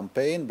Brexit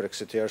campaign,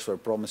 Brexiteers were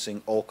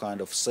promising all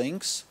kinds of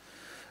things.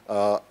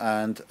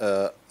 When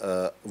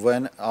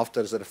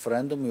after the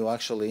referendum you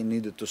actually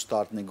needed to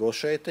start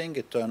negotiating,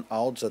 it turned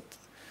out that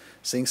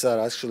things are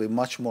actually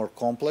much more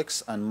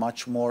complex and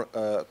much more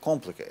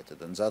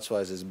complicated. And that's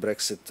why these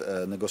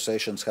Brexit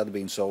negotiations had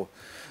been so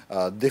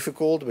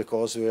difficult,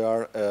 because we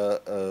are,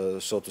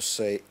 so to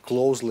say,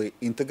 closely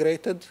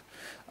integrated.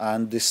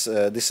 And this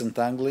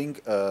disentangling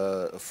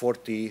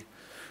 40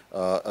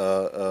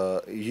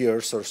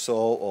 years or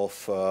so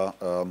of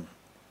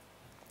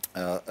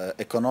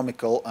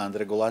economical and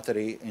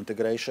regulatory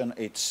integration,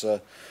 it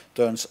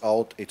turns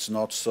out it's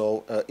not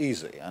so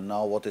easy. And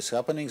now what is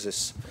happening,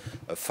 this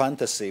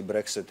fantasy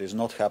Brexit is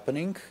not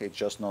happening, it's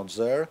just not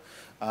there,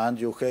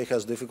 and UK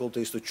has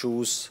difficulties to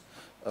choose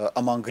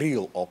among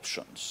real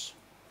options.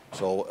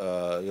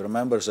 So you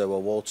remember there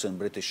were votes in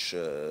British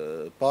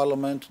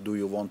Parliament. Do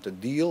you want a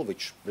deal,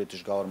 which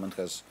British government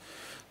has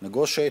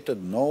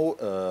negotiated? No.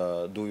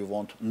 Do you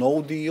want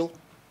no deal?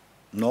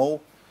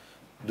 No.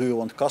 Do you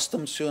want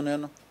customs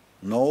union?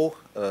 No.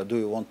 Do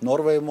you want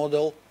Norway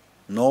model?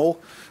 No.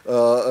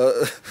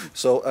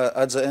 So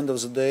at the end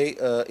of the day,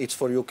 it's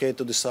for UK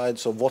to decide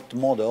so what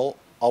model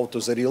out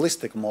of the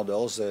realistic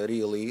models they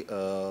really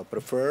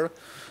prefer.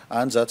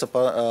 And that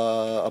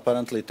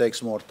apparently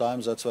takes more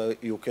time. That's why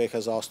UK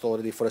has asked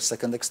already for a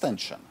second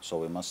extension. So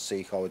we must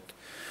see how it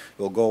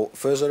will go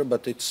further,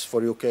 but it's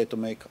for UK to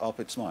make up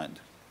its mind.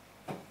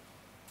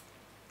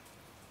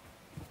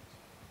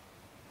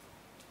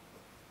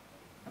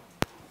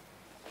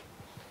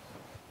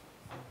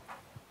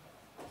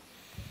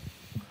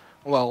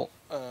 Well,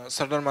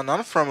 Sardar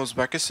Manan from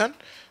Uzbekistan,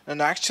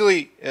 and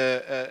actually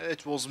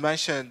it was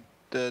mentioned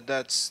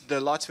that the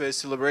Latvia is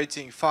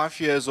celebrating 5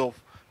 years of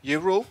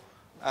Euro,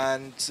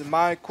 and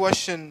my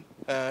question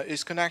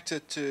is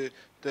connected to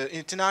the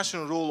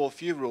international role of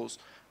euros.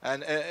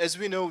 And as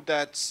we know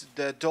that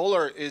the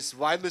dollar is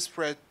widely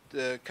spread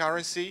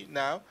currency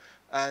now,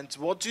 and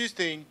what do you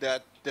think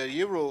that the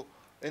euro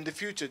in the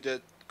future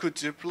that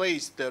could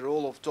replace the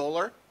role of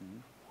dollar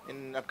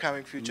in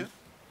upcoming future?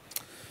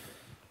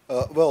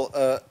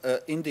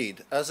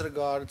 Indeed, as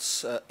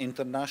regards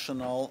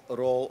international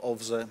role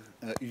of the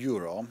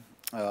euro,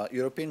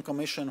 European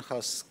Commission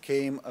has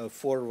came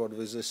forward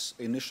with this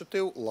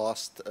initiative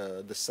last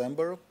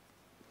December.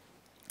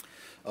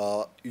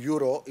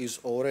 Euro is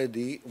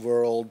already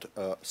world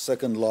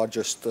second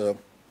largest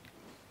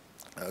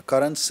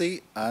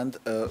currency, and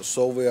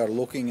so we are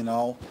looking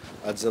now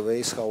at the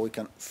ways how we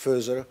can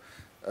further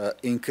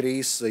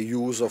increase the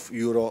use of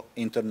euro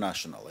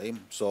internationally.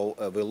 So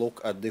we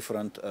look at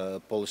different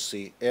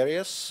policy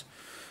areas.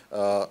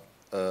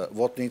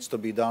 What needs to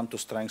be done to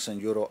strengthen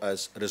euro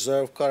as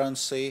reserve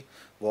currency,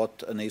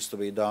 what needs to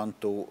be done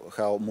to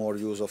have more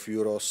use of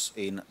euros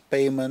in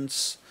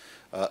payments,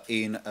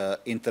 in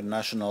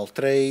international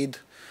trade,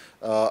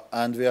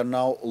 and we are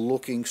now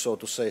looking, so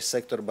to say,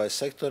 sector by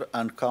sector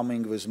and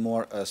coming with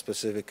more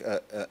specific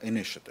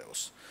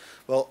initiatives.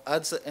 Well,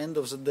 at the end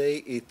of the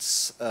day,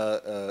 it's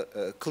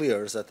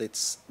clear that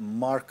it's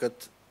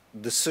market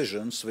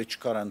decisions which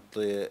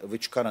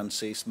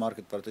currencies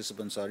market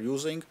participants are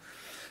using.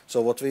 So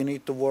what we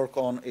need to work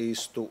on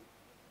is to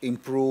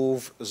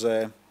improve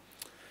the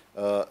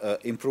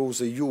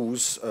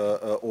use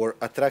or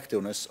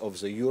attractiveness of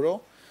the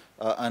euro,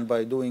 and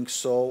by doing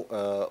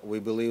so, we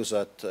believe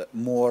that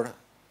more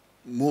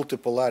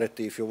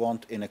multipolarity, if you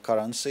want, in a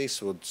currency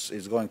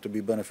is going to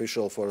be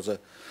beneficial for the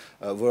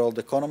world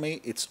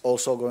economy. It's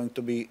also going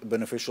to be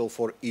beneficial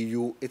for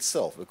EU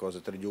itself, because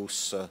it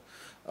reduces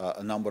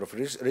a number of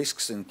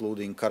risks,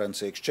 including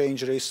currency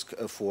exchange risk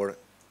for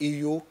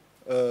EU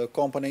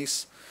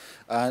companies,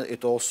 and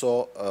it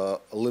also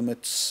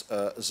limits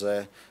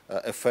the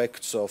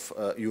effects of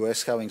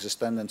US having this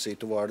tendency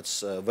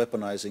towards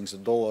weaponizing the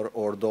dollar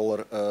or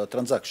dollar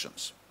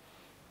transactions.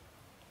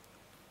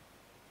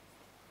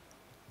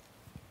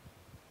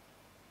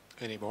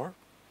 Any more?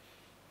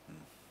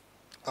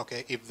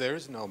 Okay, if there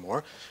is no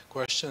more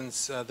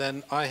questions,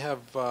 then I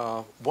have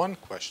one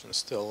question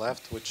still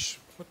left, which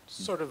would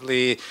sort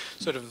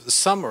of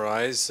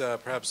summarize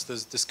perhaps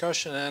this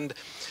discussion. And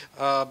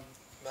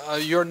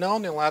you're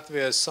known in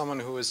Latvia as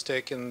someone who has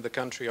taken the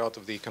country out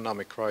of the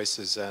economic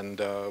crisis,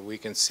 and we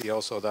can see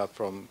also that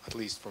from, at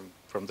least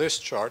from this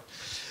chart.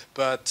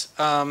 But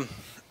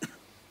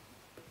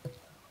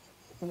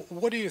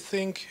what do you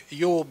think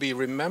you will be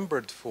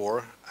remembered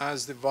for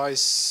as the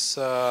Vice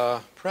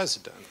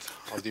President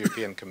of the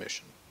European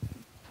Commission?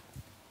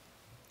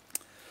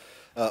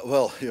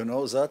 Well, you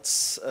know,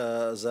 that's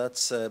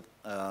a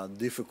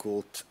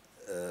difficult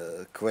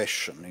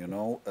question, you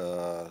know.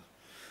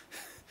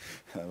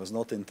 I was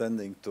not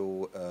intending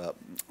to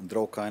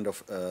draw kind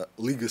of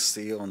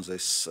legacy on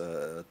this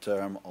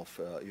term of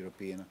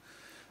European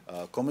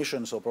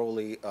Commission, so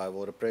probably I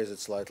will rephrase it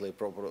slightly,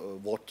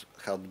 what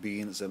had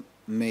been the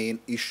main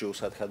issues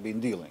that had been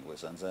dealing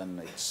with, and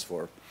then it's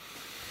for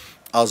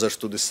others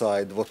to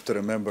decide what to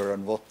remember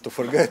and what to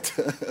forget.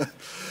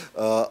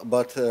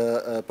 But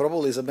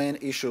probably the main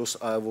issues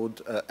I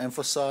would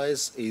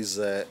emphasize is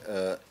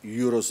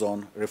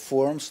Eurozone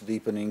reforms,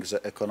 deepening the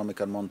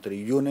economic and monetary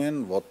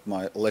union, what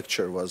my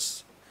lecture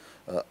was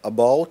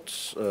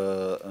about.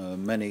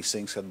 Many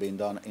things have been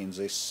done in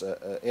this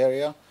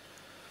area.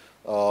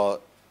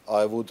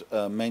 I would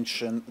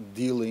mention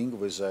dealing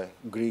with the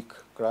Greek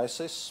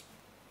crisis,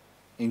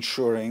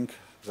 ensuring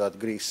that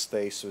Greece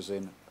stays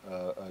within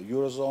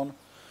Eurozone.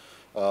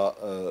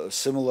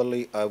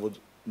 Similarly, I would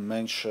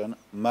mention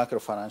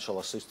macro-financial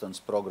assistance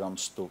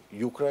programs to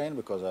Ukraine,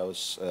 because I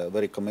was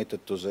very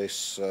committed to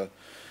this,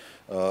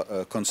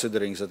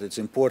 considering that it's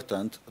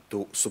important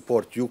to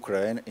support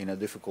Ukraine in a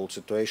difficult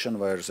situation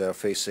where they are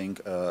facing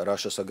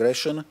Russia's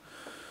aggression.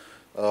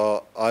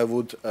 I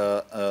would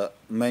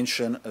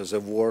mention the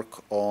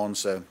work on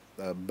the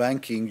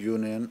banking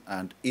union,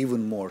 and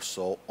even more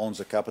so on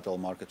the capital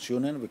markets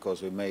union,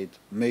 because we made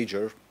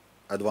major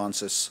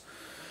advances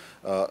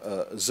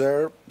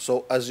there.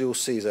 So as you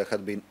see, there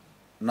had been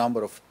a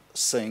number of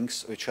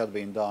things which had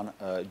been done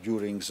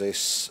during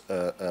this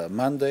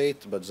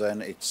mandate, but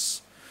then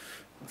it's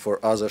for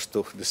others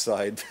to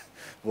decide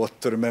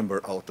what to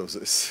remember out of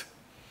this.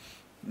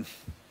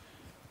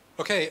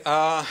 Okay,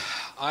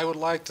 I would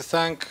like to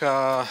thank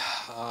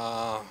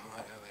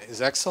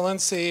His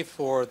Excellency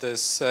for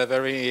this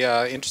very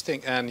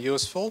interesting and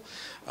useful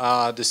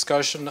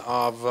discussion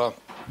of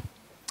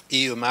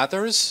EU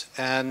matters,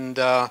 and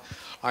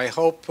I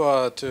hope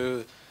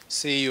to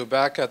see you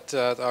back at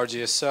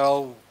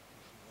RGSL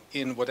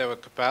in whatever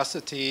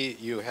capacity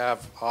you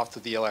have after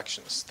the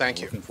elections. Thank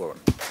you. Looking forward.